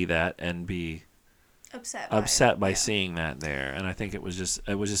would see that and be upset by seeing that there. And I think it was just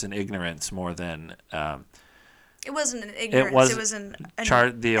an ignorance more than. It wasn't an ignorance. It was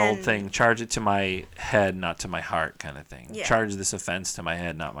the old thing. Charge it to my head, not to my heart, kind of thing. Yeah. Charge this offense to my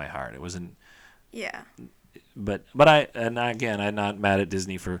head, not my heart. It wasn't. Yeah. But I'm not mad at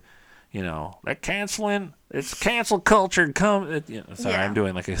Disney for, they're canceling. It's cancel culture. I'm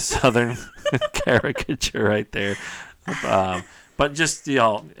doing like a Southern caricature right there. But just we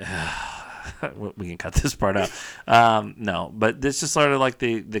can cut this part out. No, but it's just sort of like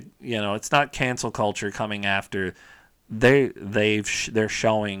the it's not cancel culture coming after. They're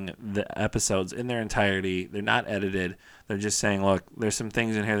showing the episodes in their entirety. They're not edited. They're just saying, look, there's some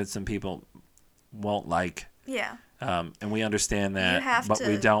things in here that some people won't like. Yeah. And we understand that, but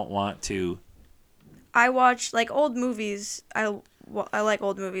we don't want to. I watch old movies. I like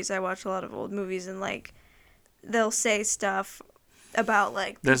old movies. I watch a lot of old movies, and they'll say stuff about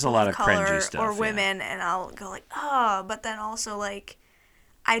there's a lot of color cringy stuff or women, and I'll go but then also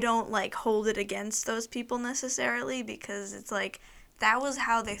I don't hold it against those people necessarily, because it's that was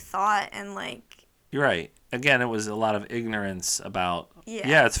how they thought, and You're right. Again, it was a lot of ignorance about.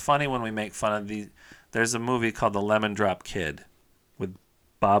 Yeah, it's funny when we make fun of these. There's a movie called The Lemon Drop Kid with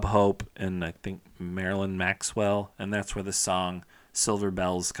Bob Hope and I think Marilyn Maxwell, and that's where the song Silver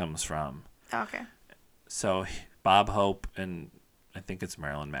Bells comes from. Okay. So Bob Hope and I think it's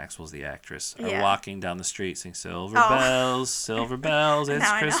Marilyn Maxwell's the actress are walking down the street saying silver bells,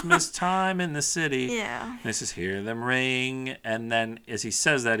 it's Christmas time in the city. Yeah. And this is hear them ring, and then as he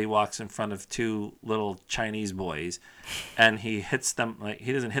says that, he walks in front of two little Chinese boys and he hits them,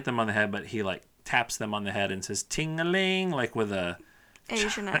 he doesn't hit them on the head, but he taps them on the head and says ting-a-ling, with a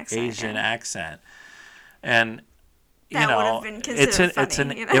Asian accent. And that would have been considered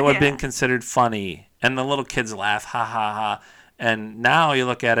funny. It would have been considered funny, and the little kids laugh, ha ha ha. And now you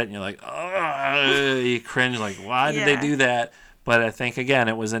look at it and you're like, oh, you cringe, why did they do that? But I think, again,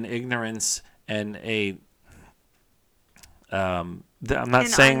 it was an ignorance and I'm not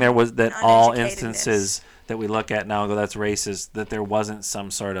saying there was that all instances that we look at now and go, that's racist, that there wasn't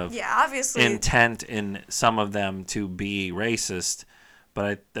some sort of obviously intent in some of them to be racist.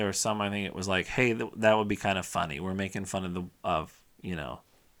 But there were some, I think it was hey, that would be kind of funny. We're making fun of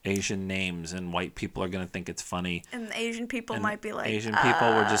Asian names, and white people are going to think it's funny. And Asian people might be Asian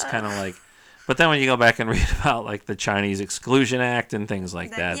people were just kind of but then when you go back and read about the Chinese Exclusion Act and things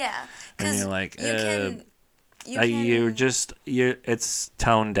like that, and you're it's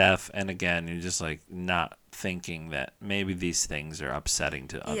tone deaf, and again, you're just not thinking that maybe these things are upsetting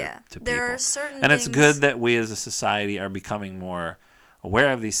to people. There are certain and it's good that we as a society are becoming more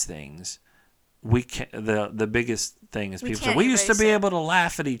aware of these things. We can the biggest thing is people say we used to be able to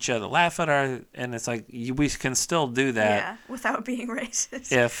laugh at each other, laugh at and it's we can still do that without being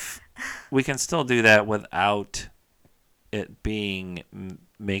racist. If we can still do that without it being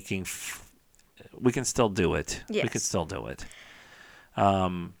we can still do it. Yes. We could still do it.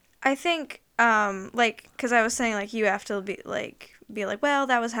 I think because I was saying you have to be well,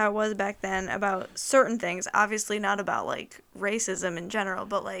 that was how it was back then about certain things, obviously not about racism in general,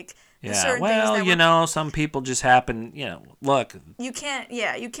 but some people just happen, look. You can't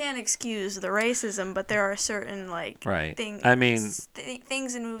excuse the racism, but there are certain right. things. I mean,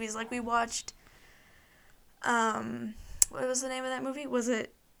 things in movies we watched. What was the name of that movie? Was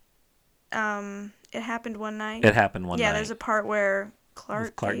it It Happened One Night? It Happened One Night. Yeah, there's a part where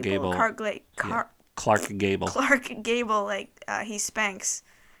Clark Gable, he spanks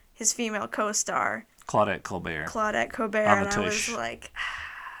his female co-star Claudette Colbert, and I was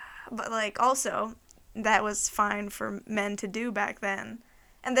but also that was fine for men to do back then,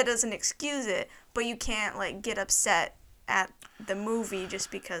 and that doesn't excuse it, but you can't like get upset at the movie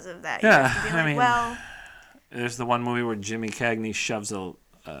just because of that. You have to be like, well, there's the one movie where Jimmy Cagney shoves a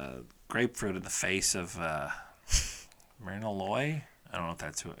grapefruit in the face of Myrna Loy. I don't know if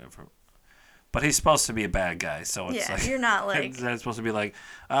that's who. But he's supposed to be a bad guy, so it's like you're not like it's supposed to be like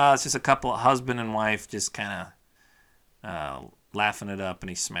it's just a couple, husband and wife, just kind of laughing it up, and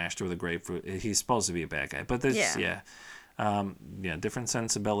he smashed her with a grapefruit. He's supposed to be a bad guy, but there's different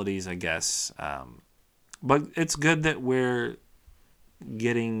sensibilities, I guess. But it's good that we're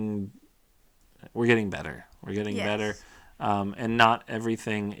getting better. We're getting better, and not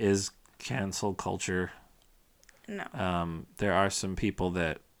everything is cancel culture. No. There are some people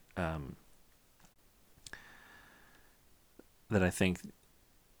that I think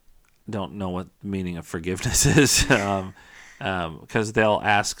don't know what the meaning of forgiveness is, because they'll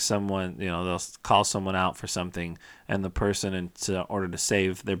ask someone, they'll call someone out for something, and the person, in order to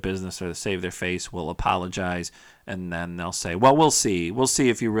save their business or to save their face, will apologize, and then they'll say, well, we'll see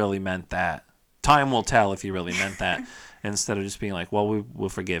if you really meant that. Time will tell if you really meant that. Instead of just being like, well, we'll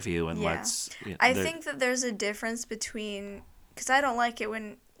forgive you, and let's... I think that there's a difference between... Because I don't like it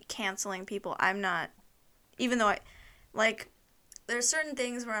when canceling people. I'm not... Even though there's certain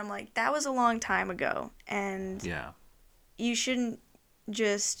things where I'm like, that was a long time ago, and you shouldn't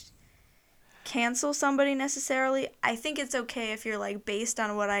just cancel somebody necessarily. I think it's okay if you're like, based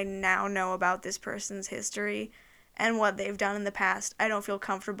on what I now know about this person's history and what they've done in the past, I don't feel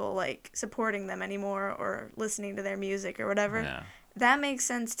comfortable like supporting them anymore or listening to their music or whatever. Yeah. That makes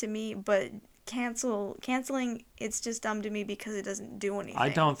sense to me, but canceling, it's just dumb to me because it doesn't do anything. I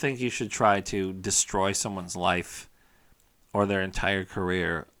don't think you should try to destroy someone's life or their entire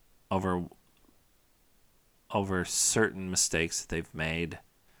career over certain mistakes that they've made.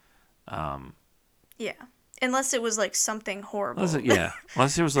 Unless it was like something horrible.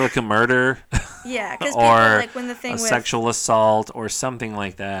 Unless it was like a murder. Yeah, because or people like when the thing with sexual assault or something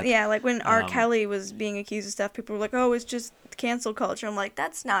like that. Yeah, like when R. Kelly was being accused of stuff, people were like, "Oh, it's just cancel culture." I'm like,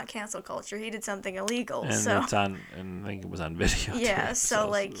 that's not cancel culture. He did something illegal. And so it's on, and I think it was on video. Yeah, too.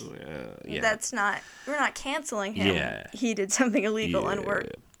 so that's not. We're not canceling him. Yeah. He did something illegal, and we're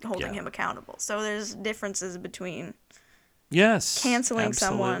holding him accountable. So there's differences between canceling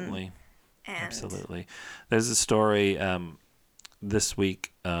someone. Absolutely. There's a story this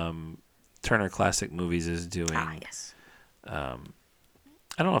week. Turner Classic Movies is doing. I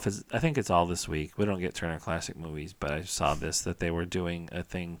don't know if I think it's all this week. We don't get Turner Classic Movies, but I saw that they were doing a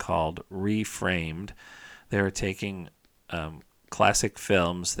thing called Reframed. They were taking classic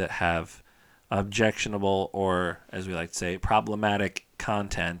films that have objectionable, or as we like to say, problematic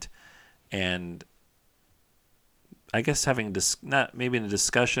content, and I guess having not maybe in a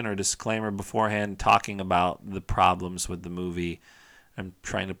discussion or disclaimer beforehand, talking about the problems with the movie and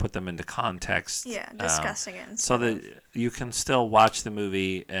trying to put them into context. Yeah, discussing it. So that you can still watch the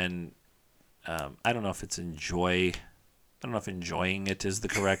movie and I don't know if enjoying it is the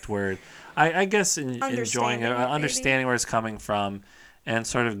correct word. I guess enjoying it, understanding where it's coming from, and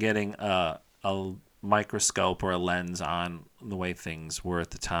sort of getting a microscope or a lens on the way things were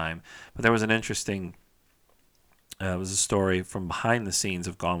at the time. But there was an interesting... it was a story from behind the scenes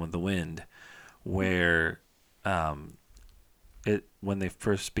of Gone with the Wind, where when they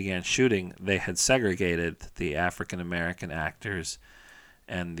first began shooting, they had segregated the African American actors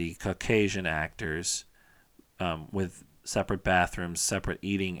and the Caucasian actors with separate bathrooms, separate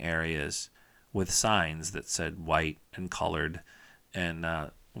eating areas, with signs that said white and colored. And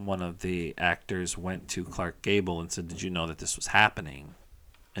one of the actors went to Clark Gable and said, "Did you know that this was happening?"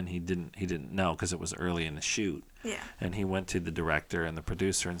 And he didn't know because it was early in the shoot. Yeah. And he went to the director and the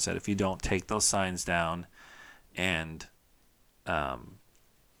producer and said, if you don't take those signs down and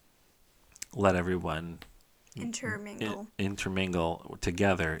let everyone intermingle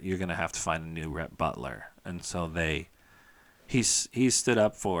together, you're going to have to find a new Rhett Butler. And so he stood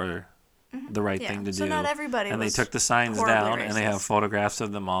up for the right thing to do. So not everybody and they took the signs down, and they have photographs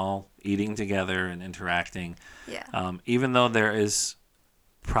of them all eating together and interacting. Yeah. Even though there is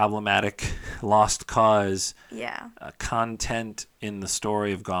problematic lost cause content in the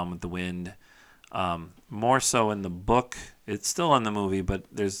story of Gone with the Wind, more so in the book. It's still in the movie, but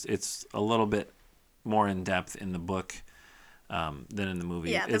it's a little bit more in depth in the book than in the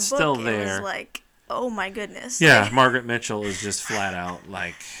movie. Yeah, it's book, still there. It was like, oh my goodness. Yeah, Margaret Mitchell is just flat out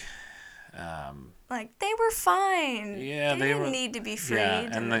like they were fine. Yeah, they didn't need to be freed. Yeah,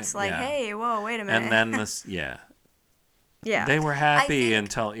 and it's like, hey, whoa, wait a minute. And then yeah, they were happy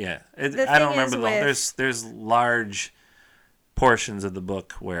until I don't remember there's large portions of the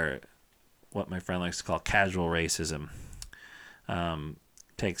book where what my friend likes to call casual racism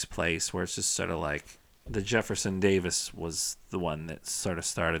takes place where it's just sort of like the Jefferson Davis was the one that sort of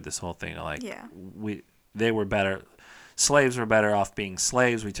started this whole thing. Like, they were better. Slaves were better off being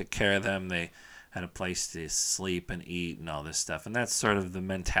slaves. We took care of them. They had a place to sleep and eat and all this stuff. And that's sort of the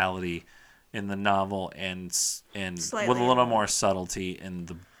mentality in the novel and with a little more subtlety in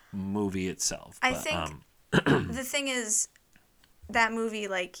the movie itself. I think the thing is, that movie,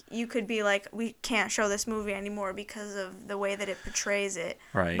 like, you could be like, we can't show this movie anymore because of the way that it portrays it.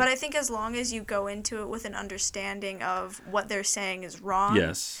 Right. But I think as long as you go into it with an understanding of what they're saying is wrong,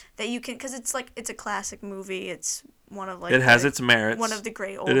 that you can, because it's like, it's a classic movie. It's one of like, it has its merits. One of the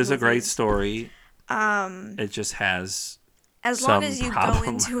great old. It is movies. A great story. It just has. As long as you go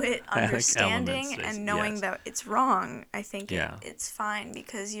into it understanding and knowing that it's wrong, I think it's fine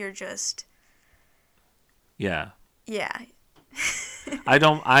because you're just. Yeah. Yeah.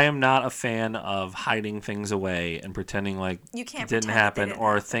 I am not a fan of hiding things away and pretending like it didn't happen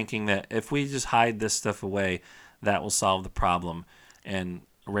or thinking that if we just hide this stuff away, that will solve the problem and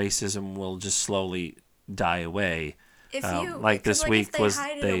racism will just slowly die away. If you like this week if they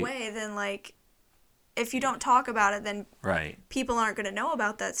hide it away, then like if you don't talk about it, then people aren't going to know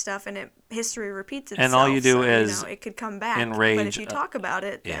about that stuff, and history repeats itself. And all you do is it could come back. Enrage. But if you talk about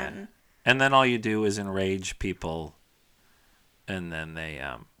it, then and then all you do is enrage people, and then they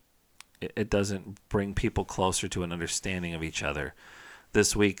it doesn't bring people closer to an understanding of each other.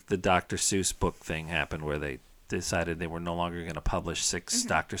 This week, the Dr. Seuss book thing happened where they decided they were no longer going to publish 6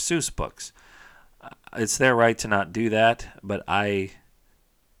 Dr. Seuss books. It's their right to not do that, but I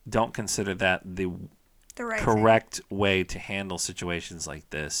don't consider that the correct way to handle situations like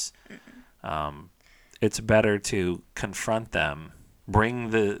this. It's better to confront them, bring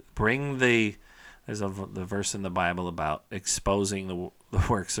the there's the verse in the Bible about exposing the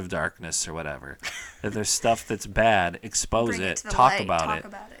works of darkness or whatever. If there's stuff that's bad, expose it, talk about it.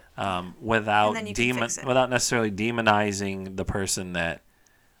 Without necessarily demonizing the person that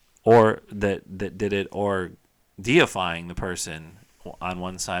did it, or deifying the person on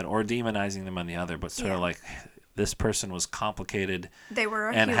one side or demonizing them on the other, but sort of like this person was complicated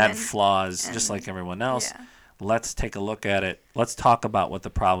and had flaws just like everyone else. Let's take a look at it. Let's talk about what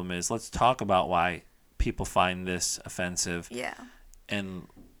the problem is. Let's talk about why people find this offensive. And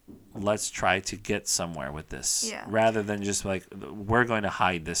let's try to get somewhere with this. Rather than just like, we're going to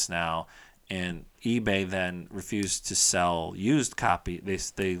hide this now. And eBay then refused to sell used copy.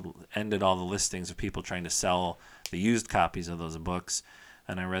 They ended all the listings of people trying to sell the used copies of those books.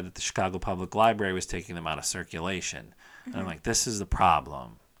 And I read that the Chicago Public Library was taking them out of circulation. And I'm like, this is the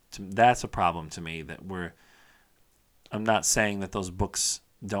problem. That's a problem to me. I'm not saying that those books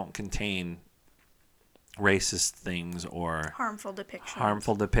don't contain racist things or harmful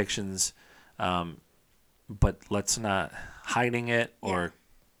depictions. But let's not, hiding it or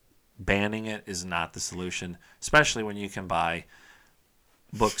banning it is not the solution, especially when you can buy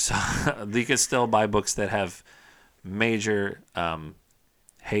books. You can still buy books that have major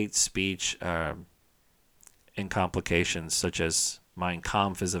hate speech and complications, such as Mein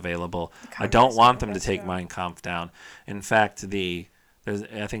Kampf is available. I don't want them to take Mein Kampf down. In fact, I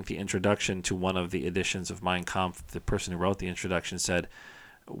think the introduction to one of the editions of Mein Kampf, the person who wrote the introduction said,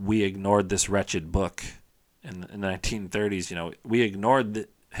 "We ignored this wretched book in the 1930s. We ignored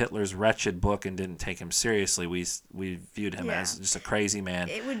Hitler's wretched book and didn't take him seriously. We viewed him as just a crazy man,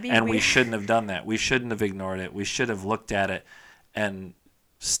 and we shouldn't have done that. We shouldn't have ignored it. We should have looked at it and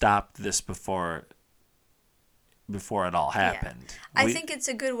stopped this before it all happened." I think it's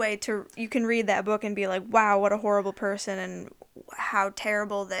a good way you can read that book and be like, wow, what a horrible person, and how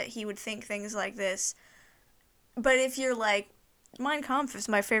terrible that he would think things like this. But if you're like, Mein Kampf is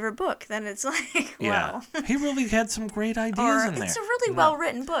my favorite book, then it's like, wow. He really had some great ideas in there. It's a really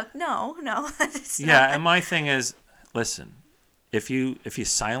well-written book. No, it's not. And my thing is, listen, if you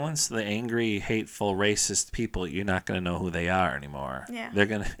silence the angry, hateful, racist people, you're not going to know who they are anymore. They're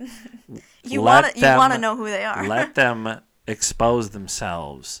going to you want to know who they are. Let them expose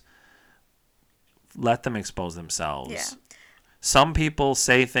themselves. Let them expose themselves. Some people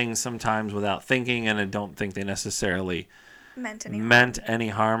say things sometimes without thinking, and I don't think they necessarily meant any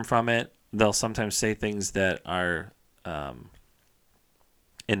harm from it. They'll sometimes say things that are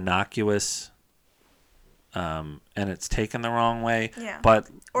innocuous, and it's taken the wrong way. But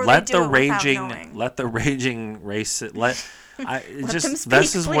let the raging race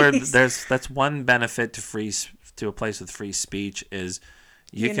that's one benefit to a place with free speech is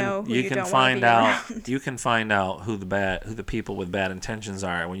you can find out who the people with bad intentions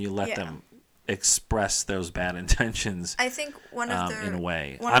are when you let them express those bad intentions. I think in a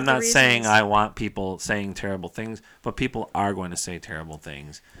way. I'm not saying I want people saying terrible things, but people are going to say terrible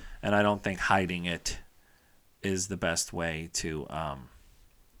things, and I don't think hiding it is the best way to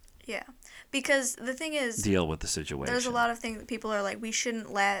because the thing is, deal with the situation. There's a lot of things that people are like, we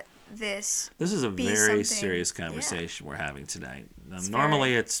shouldn't let this is a be very something. serious conversation we're having tonight.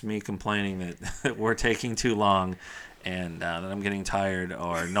 Normally it's me complaining that we're taking too long and that I'm getting tired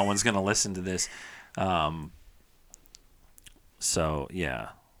or no one's going to listen to this. So, yeah.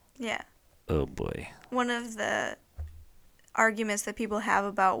 Yeah. Oh, boy. One of the arguments that people have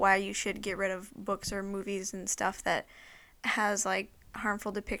about why you should get rid of books or movies and stuff that has, like,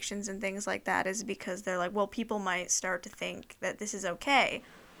 harmful depictions and things like that is because they're like, well, people might start to think that this is okay.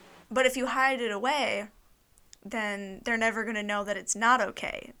 But if you hide it away, then they're never going to know that it's not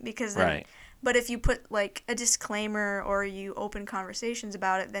okay. Because then, right. But if you put, like, a disclaimer or you open conversations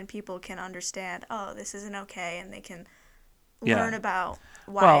about it, then people can understand, oh, this isn't okay, and they can learn about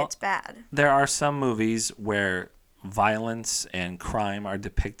why it's bad. There are some movies where violence and crime are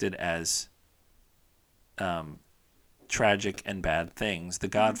depicted as tragic and bad things. The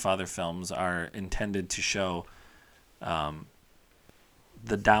Godfather films are intended to show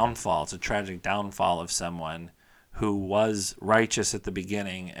the downfall. It's a tragic downfall of someone who was righteous at the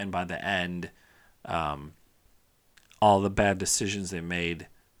beginning, and by the end, all the bad decisions they made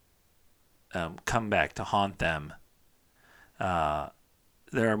come back to haunt them.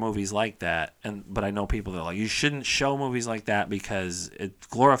 There are movies like that, but I know people that are like, you shouldn't show movies like that because it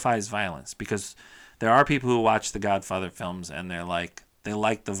glorifies violence. Because there are people who watch the Godfather films and they like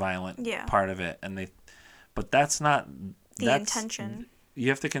the violent part of it, but that's not the intention. You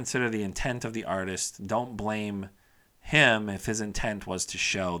have to consider the intent of the artist. Don't blame him if his intent was to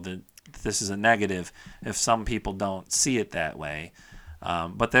show that this is a negative. If some people don't see it that way.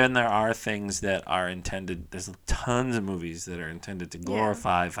 But then there are things that are intended. There's tons of movies that are intended to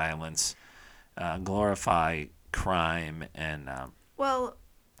glorify violence, glorify crime, and well,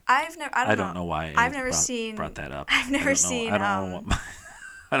 I don't know why I've never brought that up. I've never seen. I don't know.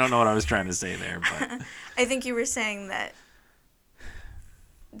 I don't know what I was trying to say there, but I think you were saying that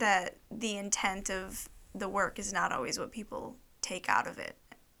the intent of the work is not always what people take out of it.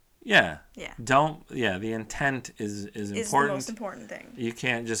 Yeah. Yeah. The intent is important. Is the most important thing. You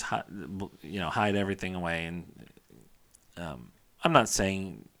can't just hide everything away, and I'm not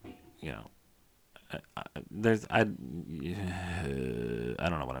saying I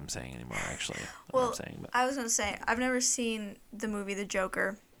don't know what I'm saying anymore, actually. I was going to say, I've never seen the movie The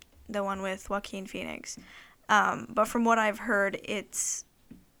Joker, the one with Joaquin Phoenix. But from what I've heard, it's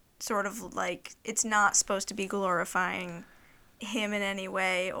sort of like, it's not supposed to be glorifying him in any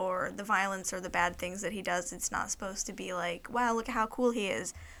way or the violence or the bad things that he does. It's not supposed to be like, wow, look at how cool he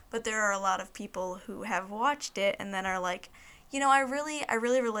is. But there are a lot of people who have watched it and then are like, I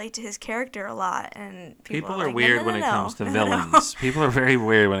really relate to his character a lot, and people are like, weird when it comes to villains. People are very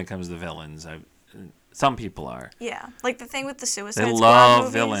weird when it comes to villains. Some people are. Yeah, like the thing with the Suicide Squad movies. They love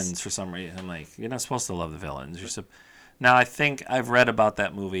movies. Villains for some reason. I'm like, you're not supposed to love the villains. Now, I think I've read about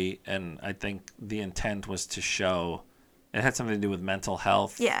that movie, and I think the intent was to show it had something to do with mental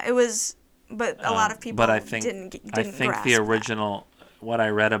health. Yeah, it was, but a lot of people didn't grasp the original. What I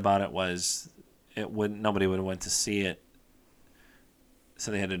read about it was nobody would have went to see it. So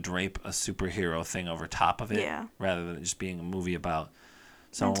they had to drape a superhero thing over top of it rather than it just being a movie about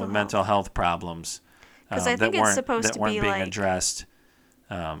someone with mental health problems that weren't being addressed.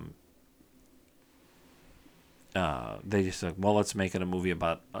 They just like, well, let's make it a movie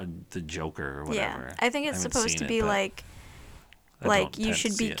about the Joker or whatever. Yeah, I think it's supposed to be like you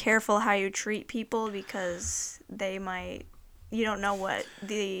should be careful how you treat people because they might. You don't know what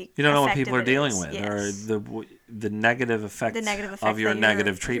people are dealing with, or the negative effect of your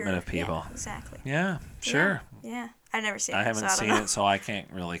negative treatment of people. Yeah, exactly. Yeah, sure. Yeah. I've never seen it. I haven't seen it, so I can't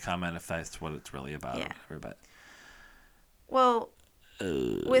really comment if that's what it's really about. Yeah. Or whatever, well,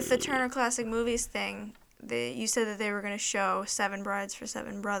 with the Turner Classic Movies thing, you said that they were going to show Seven Brides for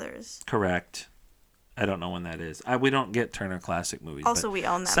Seven Brothers. Correct. I don't know when that is. We don't get Turner Classic Movies. Also, we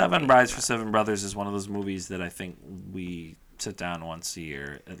own that Seven Brides for Seven Brothers is one of those movies that I think we sit down once a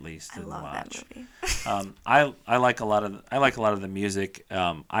year at least and watch. That movie. I like a lot of the music.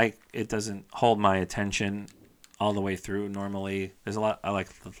 It doesn't hold my attention all the way through normally. I like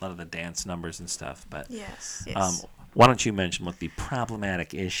a lot of the dance numbers and stuff, but yes. Why don't you mention what the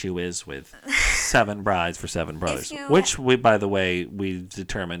problematic issue is with Seven Brides for Seven Brothers, which by the way we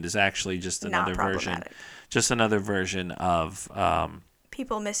determined is actually just another version of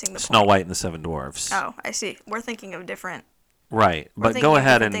people missing the Snow White and the Seven Dwarfs. Oh, I see. We're thinking of different Right, but go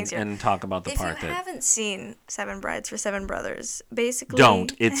ahead and talk about the part that... If you haven't seen Seven Brides for Seven Brothers, basically...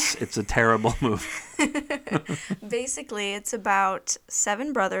 Don't. It's a terrible movie. Basically, it's about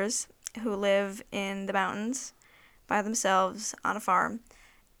 7 brothers who live in the mountains by themselves on a farm.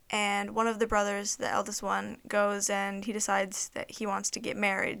 And one of the brothers, the eldest one, goes and he decides that he wants to get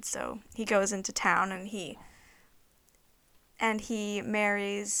married. So he goes into town and he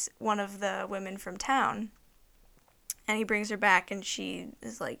marries one of the women from town. And he brings her back, and she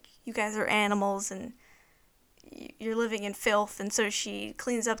is like, you guys are animals, and you're living in filth. And so she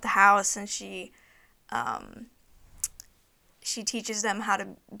cleans up the house, and she teaches them how to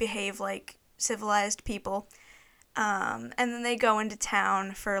behave like civilized people. And then they go into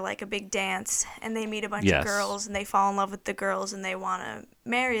town for, like, a big dance, and they meet a bunch of girls, and they fall in love with the girls, and they want to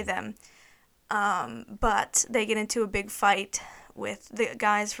marry them. But they get into a big fight with the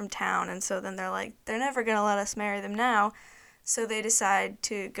guys from town, and so then they're like, they're never going to let us marry them now. So they decide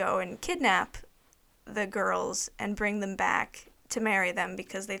to go and kidnap the girls and bring them back to marry them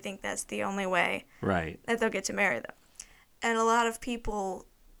because they think that's the only way that they'll get to marry them. And a lot of people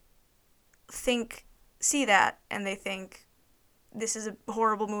see that, and they think this is a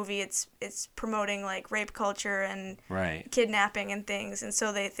horrible movie. It's promoting, like, rape culture and kidnapping and things, and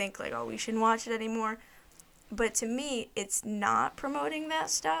so they think, like, oh, we shouldn't watch it anymore. But to me, it's not promoting that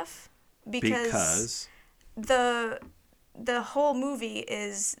stuff because the whole movie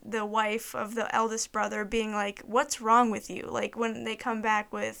is the wife of the eldest brother being like, what's wrong with you? Like, when they come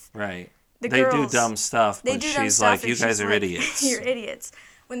back with the girls. They do dumb stuff, but she's like, you guys are idiots. You're idiots.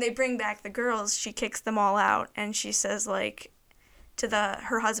 When they bring back the girls, she kicks them all out, and she says, like, to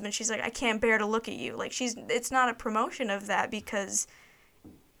her husband, she's like, I can't bear to look at you. Like, it's not a promotion of that because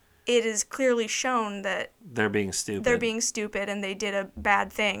it is clearly shown that they're being stupid and they did a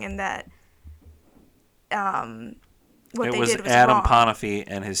bad thing, and that what it they was did was Adam wrong. Ponify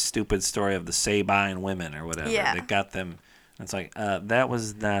and his stupid story of the Sabine women or whatever that got them. It's like, that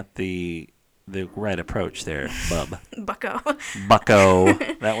was not the right approach there, bub. Bucko.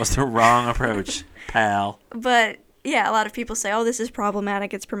 That was the wrong approach, pal. But yeah, a lot of people say, oh, this is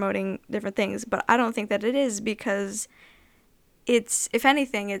problematic, it's promoting different things, but I don't think that it is, because it's, if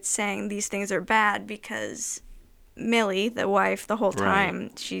anything, it's saying these things are bad because Millie, the wife, the whole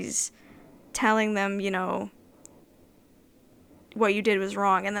time, she's telling them, you know, what you did was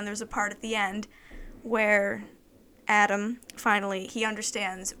wrong. And then there's a part at the end where Adam, finally, he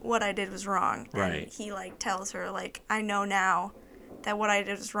understands what I did was wrong. And he, like, tells her, like, I know now that what I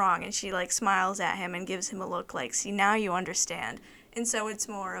did was wrong. And she, like, smiles at him and gives him a look like, see, now you understand. And so it's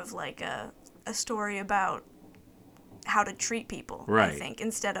more of, like, a story about how to treat people, I think,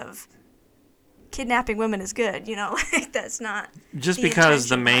 instead of kidnapping women is good, you know? Like, that's not just because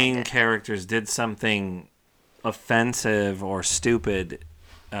the main characters did something offensive or stupid,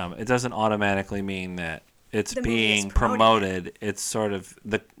 it doesn't automatically mean that it's being promoted. It's sort of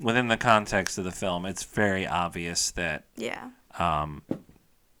within the context of the film, it's very obvious that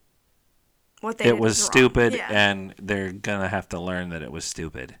what they did was stupid, and they're gonna have to learn that it was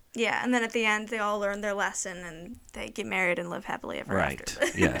stupid. Yeah, and then at the end, they all learn their lesson, and they get married and live happily ever after.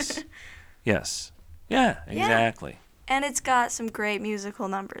 Yes. Yeah, exactly. And it's got some great musical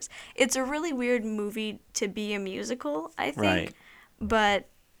numbers. It's a really weird movie to be a musical, I think. But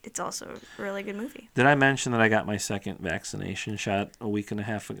it's also a really good movie. Did I mention that I got my second vaccination shot a week and a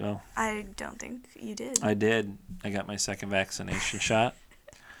half ago? I don't think you did. I did. I got my second vaccination shot.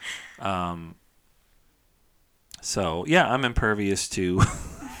 So, yeah, I'm impervious to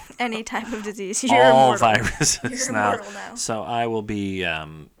any type of disease. You're all immortal. Viruses now. So I will be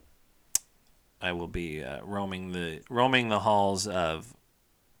roaming the halls of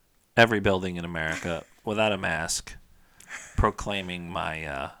every building in America without a mask, proclaiming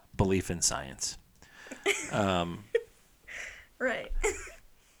my belief in science. Right.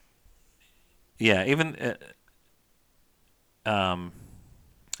 Yeah, even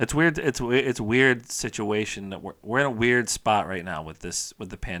it's weird. It's a weird situation that we're in a weird spot right now with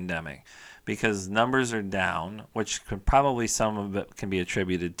the pandemic, because numbers are down, which could probably, some of it can be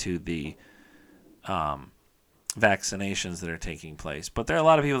attributed to the vaccinations that are taking place, but there are a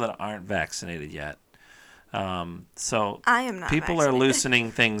lot of people that aren't vaccinated yet. So I am not. People vaccinated. Are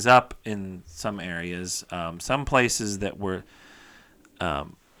loosening things up in some areas. Some places that were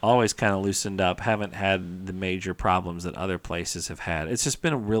always kind of loosened up haven't had the major problems that other places have had. It's just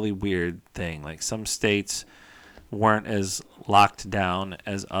been a really weird thing. Like, some states weren't as locked down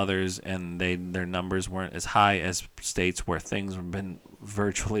as others, and their numbers weren't as high as states where things have been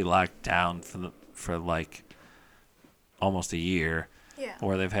virtually locked down for like almost a year,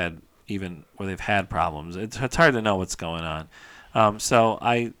 where they've had even where they've had problems. It's hard to know what's going on. So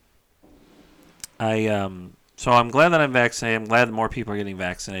I'm glad that I'm vaccinated. I'm glad that more people are getting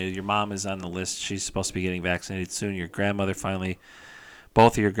vaccinated. Your mom is on the list. She's supposed to be getting vaccinated soon. Your grandmother finally,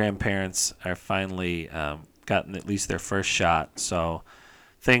 both of your grandparents are finally gotten at least their first shot. So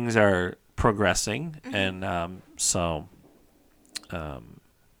things are progressing, and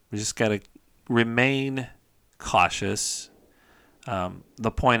we just got to remain cautious.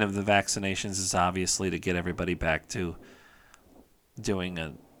 The point of the vaccinations is obviously to get everybody back to doing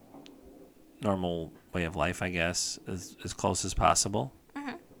a normal way of life, I guess, as close as possible.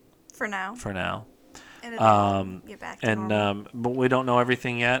 For now. And it'll get back to normal. But we don't know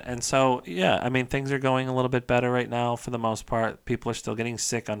everything yet, and so I mean, things are going a little bit better right now for the most part. People are still getting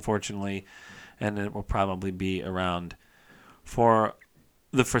sick, unfortunately, and it will probably be around for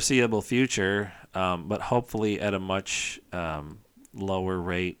the foreseeable future, but hopefully at a much lower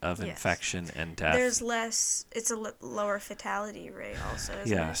rate of infection and death. There's less. It's a lower fatality rate, also.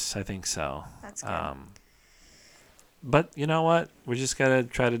 Isn't Yes, I think so. That's good. But you know what? We just gotta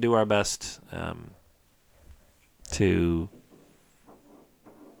try to do our best to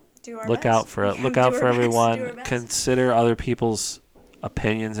look out for everyone. Consider other people's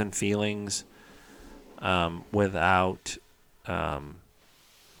opinions and feelings without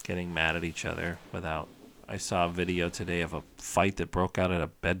getting mad at each other. I saw a video today of a fight that broke out at a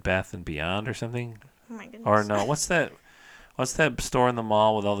Bed Bath and Beyond or something. Oh my goodness. Or no, what's that store in the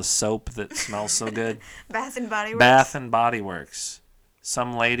mall with all the soap that smells so good? Bath and Body Works. Bath and Body Works.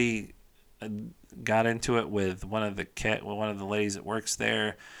 Some lady got into it with one of the ladies that works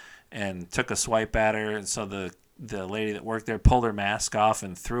there, and took a swipe at her, and so the lady that worked there pulled her mask off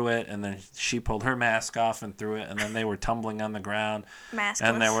and threw it, and then she pulled her mask off and threw it, and then they were tumbling on the ground. Maskless.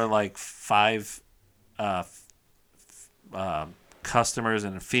 And there were like 5 customers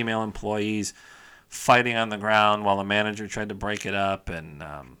and female employees fighting on the ground while the manager tried to break it up, and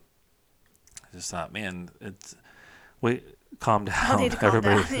I just thought, man, calm down.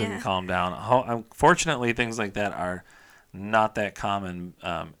 Everybody can calm down. Fortunately, things like that are not that common.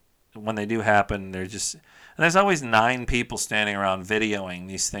 When they do happen, there's always 9 people standing around videoing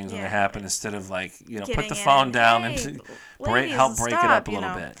these things when they happen, instead of put the phone down and help break it up a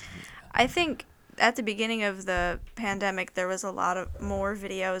little bit. I think at the beginning of the pandemic, there was a lot of more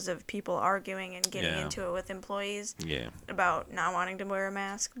videos of people arguing and getting into it with employees about not wanting to wear a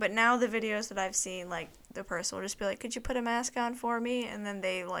mask. But now the videos that I've seen, the person will just be like, "Could you put a mask on for me?" And then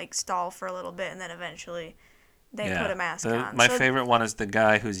they stall for a little bit, and then eventually they put a mask on. My favorite one is the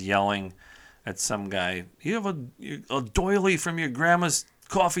guy who's yelling at some guy, "You have a doily from your grandma's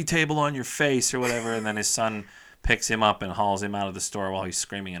coffee table on your face," or whatever, and then his son picks him up and hauls him out of the store while he's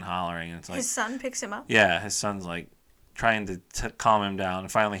screaming and hollering. And it's his son picks him up? Yeah, his son's trying to calm him down,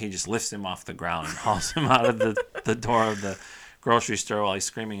 and finally he just lifts him off the ground and hauls him out of the door of the grocery store while he's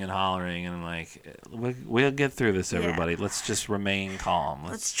screaming and hollering. And I'm we'll get through this, everybody. Let's just remain calm.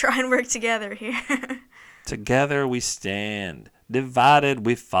 Let's try and work together here. Together we stand, divided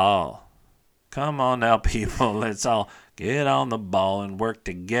we fall. Come on now, people. Let's all get on the ball and work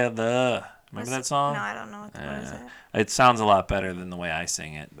together. Remember that song? No, I don't know. What is it? It sounds a lot better than the way I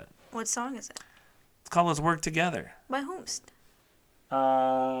sing it. But what song is it? It's called "Let's Work Together." By whomst?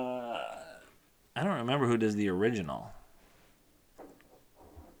 I don't remember who does the original.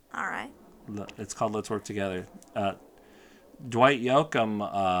 All right. It's called "Let's Work Together." Dwight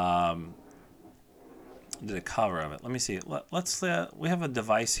Yoakam did a cover of it. Let me see. Let's. We have a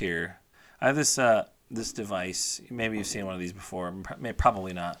device here. I have this device. Maybe you've seen one of these before.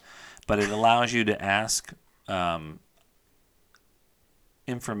 Probably not. But it allows you to ask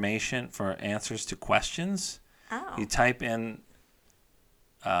information for answers to questions. Oh. You type in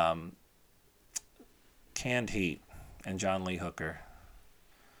canned heat and John Lee Hooker.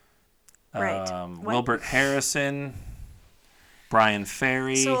 Right. Wilbert Harrison, Brian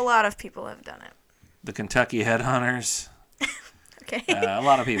Ferry. So a lot of people have done it. The Kentucky Headhunters. Okay. A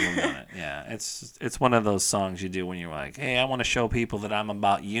lot of people have done it. Yeah, it's one of those songs you do when you're like, hey, I want to show people that I'm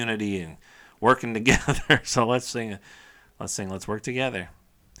about unity and working together. So let's sing, let's work together.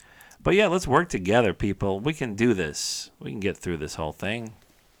 But yeah, let's work together, people. We can do this. We can get through this whole thing.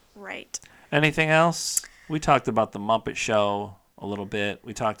 Right. Anything else? We talked about the Muppet Show a little bit.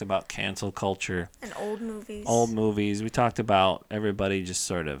 We talked about cancel culture. And old movies. Old movies. We talked about everybody just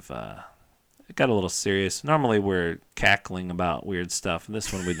sort of... It got a little serious. Normally we're cackling about weird stuff.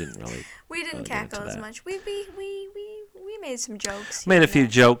 This one we didn't really. We didn't cackle as much. We made some jokes. Made a few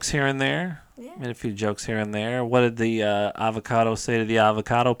jokes here and there. Yeah. Made a few jokes here and there. What did the avocado say to the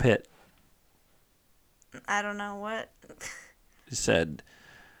avocado pit? I don't know what. He said,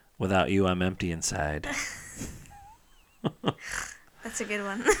 Without you, I'm empty inside. That's a good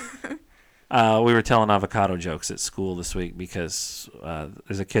one. We were telling avocado jokes at school this week because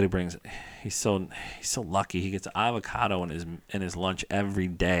there's a kid who brings. He's so lucky. He gets avocado in his lunch every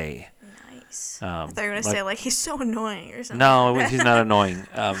day. Nice. I thought you were gonna say like he's so annoying or something. No, he's not annoying.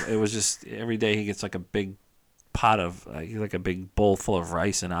 It was just every day he gets like a big pot of like a big bowl full of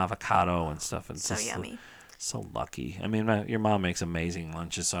rice and avocado and stuff. And so yummy. So lucky. I mean, your mom makes amazing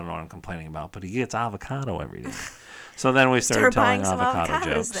lunches, so I don't know what I'm complaining about. But he gets avocado every day. So then we started telling avocado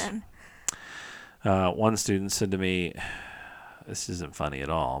jokes. Then. One student said to me, "This isn't funny at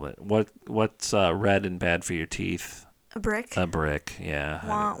all, but what's red and bad for your teeth?" A brick. A brick, yeah.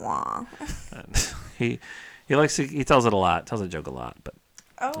 Wah wah. he tells it a lot. Tells a joke a lot, but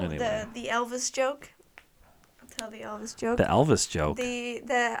anyway. the Elvis joke. I'll tell the Elvis joke. The Elvis joke.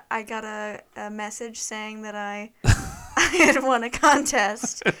 I got a message saying that I had won a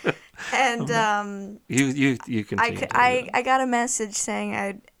contest, and you continue. I got a message saying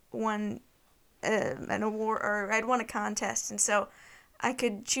I'd won an award, or I'd won a contest, and so I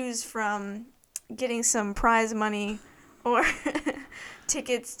could choose from getting some prize money or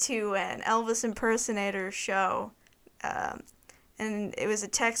tickets to an Elvis impersonator show, and it was a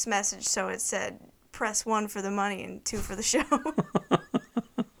text message, so it said press 1 for the money and 2 for the show.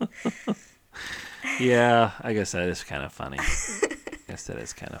 Yeah, I guess that is kind of funny.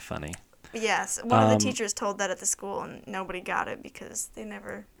 Yes, one of the teachers told that at the school, and nobody got it because they'd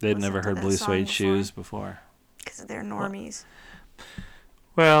never heard Blue Suede Shoes before. Because they're normies.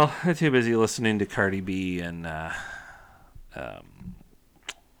 Well, they're too busy listening to Cardi B and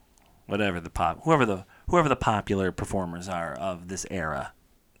whoever the popular performers are of this era.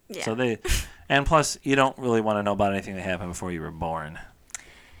 Yeah. So and plus you don't really want to know about anything that happened before you were born.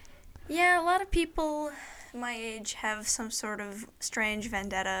 Yeah, a lot of people my age have some sort of strange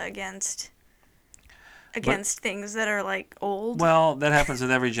vendetta against things that are like old. Well, that happens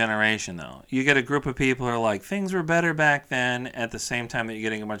with every generation though. You get a group of people who are like, things were better back then, at the same time that you're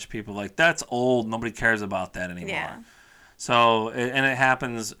getting a bunch of people like, that's old, nobody cares about that anymore. Yeah. So, and it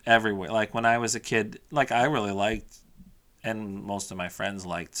happens everywhere. Like when I was a kid, like I really liked, and most of my friends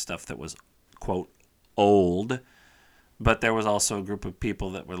liked stuff that was, quote, old. But there was also a group of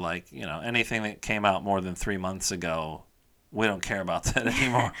people that were like, anything that came out more than 3 months ago, we don't care about that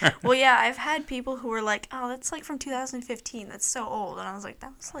anymore. Well, yeah, I've had people who were like, oh, that's like from 2015. That's so old. And I was like,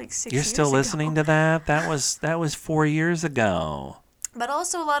 that was like 6 years ago. You're still listening to that? That was 4 years ago. But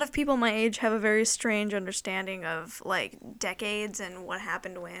also a lot of people my age have a very strange understanding of like decades and what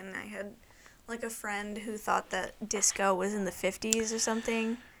happened when. I had like a friend who thought that disco was in the 50s or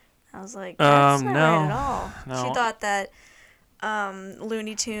something. I was like, that's not right at all. No. She thought that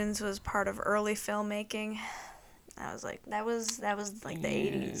Looney Tunes was part of early filmmaking. I was like, that was like the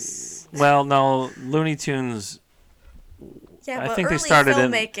 80s. Well, no, Looney Tunes. Yeah, I but think early they started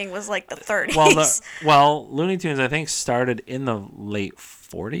filmmaking was like the 30s. Well, Looney Tunes I think started in the late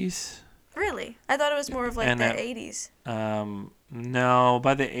 40s. Really? I thought it was more of like the 80s. No,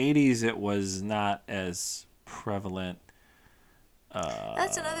 by the 80s it was not as prevalent.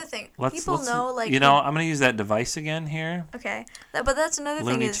 That's another thing. Let's know, like... I'm going to use that device again here. Okay. But that's another thing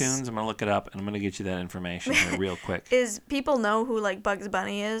Looney Tunes, I'm going to look it up, and I'm going to get you that information here real quick. Is people know who, like, Bugs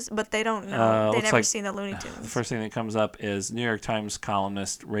Bunny is, but they don't know. They've never seen the Looney Tunes. The first thing that comes up is New York Times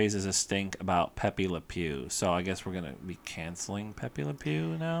columnist raises a stink about Pepe Le Pew. So I guess we're going to be canceling Pepe Le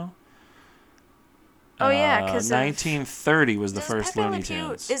Pew now? Oh, yeah, because 1930 was the first Pepe Looney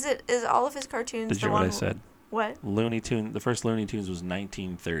Tunes. Is all of his cartoons Did you hear what I said? What? The first Looney Tunes was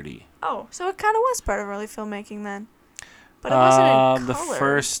 1930. Oh, so it kind of was part of early filmmaking then. But it wasn't in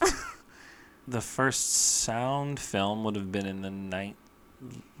color. The first sound film would have been in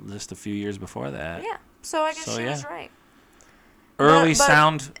just a few years before that. Yeah, so I guess she was right. Early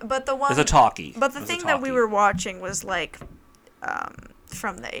sound is a talkie. But the thing that we were watching was like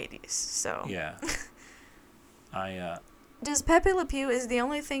from the 80s, so... Yeah. Does Pepe Le Pew is the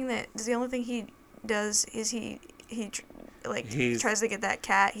only thing he does is he tries to get that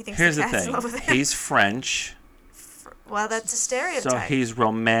cat. He thinks the cat's in love with him. He's French. Well, that's a stereotype. So he's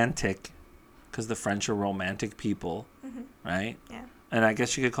romantic, because the French are romantic people, right? Yeah. And I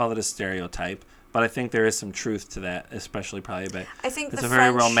guess you could call it a stereotype, but I think there is some truth to that, especially probably. But I think it's a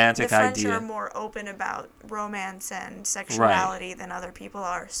very romantic idea. The French are more open about romance and sexuality than other people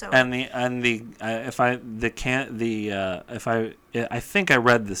are. So. I think I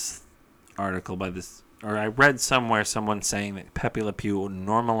read this article or I read somewhere someone saying that Pepe Le Pew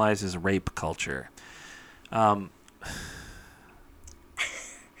normalizes rape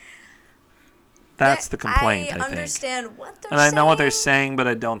That's the complaint, I think. I understand what they're saying. And I know what they're saying, but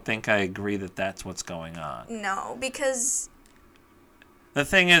I don't think I agree that that's what's going on. No, because... The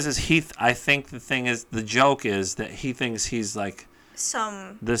thing is I think the joke is that he thinks he's like...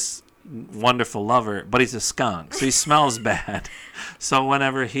 this wonderful lover, but he's a skunk, so he smells bad. So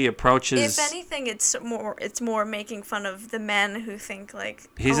whenever he approaches... If anything, it's more making fun of the men who think like...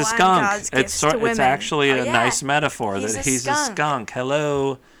 He's a skunk. I'm God's gifts to women. It's actually a nice metaphor that he's a skunk. skunk.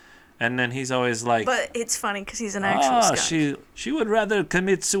 Hello. And then he's always like... But it's funny because he's an actual skunk. She would rather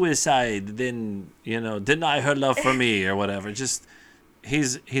commit suicide than, deny her love for me or whatever. Just,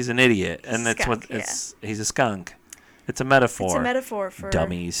 he's an idiot. And that's what it's... He's a skunk. It's a metaphor. It's a metaphor for...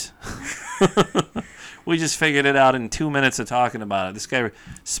 dummies. We just figured it out in 2 minutes of talking about it. This guy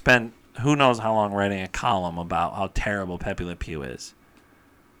spent who knows how long writing a column about how terrible Pepe Le Pew is.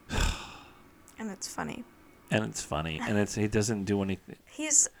 And it's funny. And he doesn't do anything.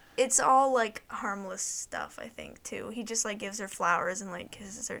 It's all like harmless stuff, I think, too. He just like gives her flowers and like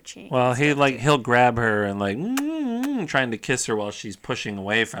kisses her cheek. Well, he'll grab her and like trying to kiss her while she's pushing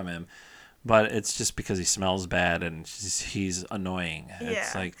away from him, but it's just because he smells bad and he's annoying. Yeah.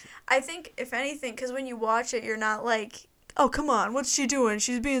 It's like, I think if anything, because when you watch it, you're not like, oh come on, what's she doing?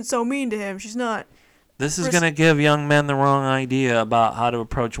 She's being so mean to him. She's not. This is going to give young men the wrong idea about how to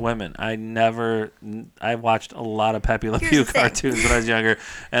approach women. I watched a lot of Pepe Le Pew cartoons when I was younger,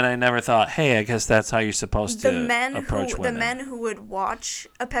 and I never thought, hey, I guess that's how you're supposed to approach women. The men who would watch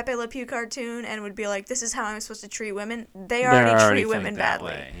a Pepe Le Pew cartoon and would be like, this is how I'm supposed to treat women, they already treat women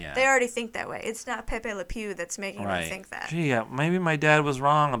badly. Yeah. They already think that way. It's not Pepe Le Pew that's making them think that. Gee, maybe my dad was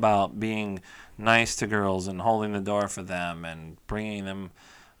wrong about being nice to girls and holding the door for them and bringing them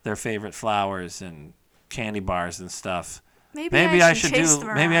their favorite flowers and candy bars and stuff. Maybe I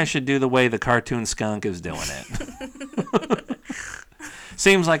should do the way the cartoon skunk is doing it.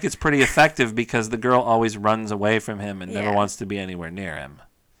 Seems like it's pretty effective because the girl always runs away from him and never wants to be anywhere near him.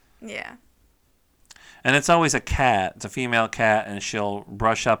 Yeah. And it's always a cat. It's a female cat, and she'll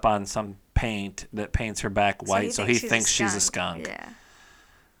brush up on some paint that paints her back white, so he thinks she's a skunk. Yeah.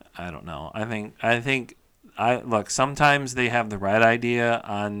 I don't know. I think look, sometimes they have the right idea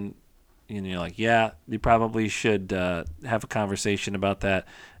on. You're like, yeah, you probably should have a conversation about that.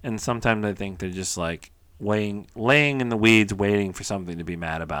 And sometimes I think they're just like laying in the weeds waiting for something to be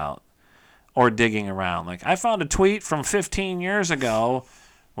mad about or digging around. Like, I found a tweet from 15 years ago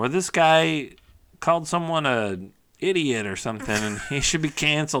where this guy called someone an idiot or something, and he should be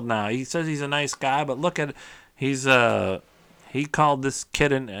canceled now. He says he's a nice guy, but look at he called this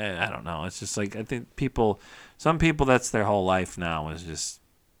kid an I don't know. It's just like I think some people that's their whole life now is just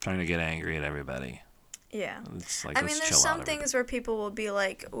trying to get angry at everybody. Yeah. It's like, I mean, there's some things where people will be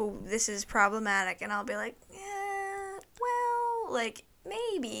like, oh, this is problematic. And I'll be like, yeah, well, like,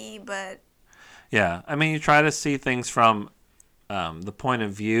 maybe, but... Yeah. I mean, you try to see things from the point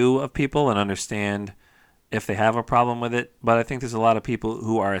of view of people and understand if they have a problem with it. But I think there's a lot of people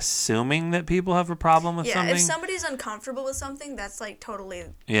who are assuming that people have a problem with something. Yeah, if somebody's uncomfortable with something, that's, like, totally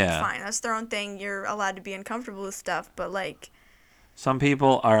fine. That's their own thing. You're allowed to be uncomfortable with stuff, but, like... Some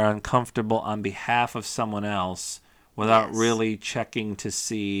people are uncomfortable on behalf of someone else without really checking to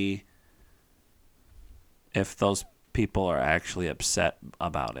see if those people are actually upset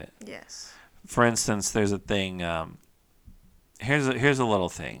about it. Yes. For instance, there's a thing. Here's a little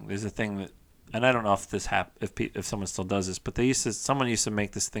thing. There's a thing that, and I don't know if this if someone still does this, but someone used to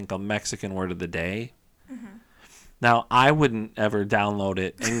make this thing called Mexican Word of the Day. Mm-hmm. Now, I wouldn't ever download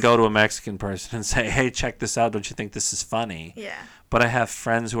it and go to a Mexican person and say, hey, check this out. Don't you think this is funny? Yeah. But I have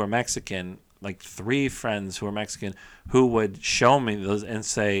friends who are Mexican, like 3 friends who are Mexican, who would show me those and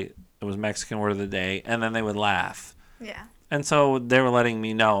say it was Mexican Word of the Day, and then they would laugh. Yeah. And so they were letting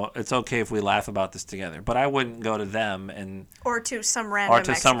me know it's okay if we laugh about this together. But I wouldn't go to them and... Or to some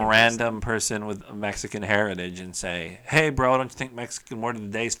random person with Mexican heritage and say, hey, bro, don't you think Mexican Word of the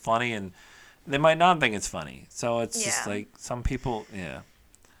Day is funny? And they might not think it's funny. So it's just like some people, It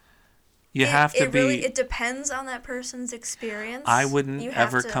depends on that person's experience. I wouldn't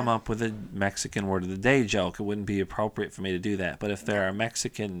ever come up with a Mexican Word of the Day joke. It wouldn't be appropriate for me to do that. But if there are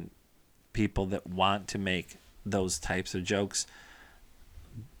Mexican people that want to make those types of jokes,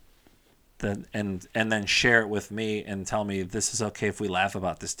 and then share it with me and tell me this is okay if we laugh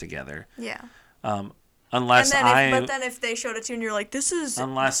about this together. Yeah. But then if they showed it to you and you're like, this is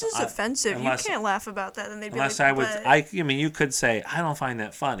offensive, you can't laugh about that, then they'd be like, you could say, I don't find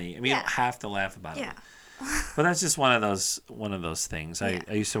that funny. I mean, you don't have to laugh about it. But that's just one of those things. I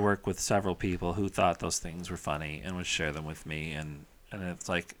used to work with several people who thought those things were funny and would share them with me, and it's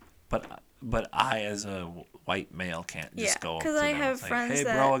like, But I, as a white male, can't just go up to because I them have and say, friends hey,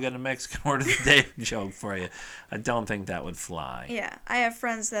 that... bro, I got a Mexican word of the day joke for you. I don't think that would fly. Yeah, I have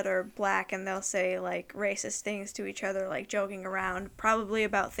friends that are black, and they'll say, like, racist things to each other, like, joking around, probably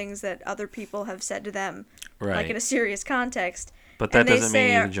about things that other people have said to them, like, in a serious context. But that doesn't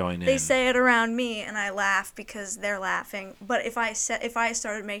mean you to join in. They say it around me, and I laugh because they're laughing. But if I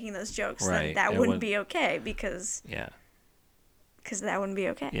started making those jokes, then that wouldn't be okay, because... Yeah. Because that wouldn't be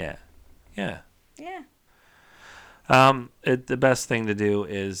okay. Yeah. Yeah. Yeah. The best thing to do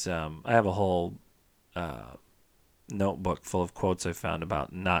is I have a whole notebook full of quotes I found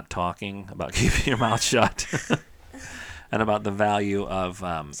about not talking, about keeping your mouth shut, and about the value of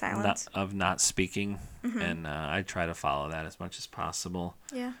silence, not speaking. Mm-hmm. And I try to follow that as much as possible.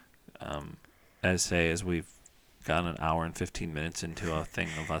 Yeah. As we've gone an hour and 15 minutes into a thing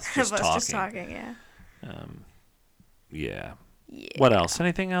of us just talking. Just talking, yeah. Yeah. Yeah. What else?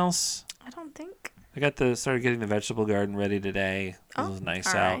 Anything else? I don't think. I started getting the vegetable garden ready today. It was nice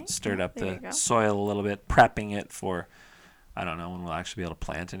out. Right. Stirred up the soil a little bit, prepping it for, I don't know when we'll actually be able to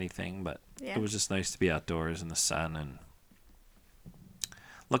plant anything, but it was just nice to be outdoors in the sun, and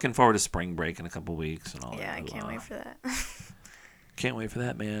looking forward to spring break in a couple weeks and all that. Yeah, I can't wait for that. Can't wait for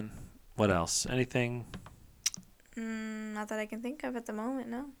that, man. What else? Anything? Not that I can think of at the moment,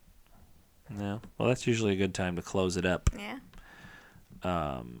 no. No? Well, that's usually a good time to close it up. Yeah.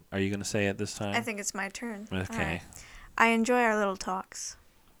 Are you going to say it this time? I think it's my turn. Okay. Right. I enjoy our little talks.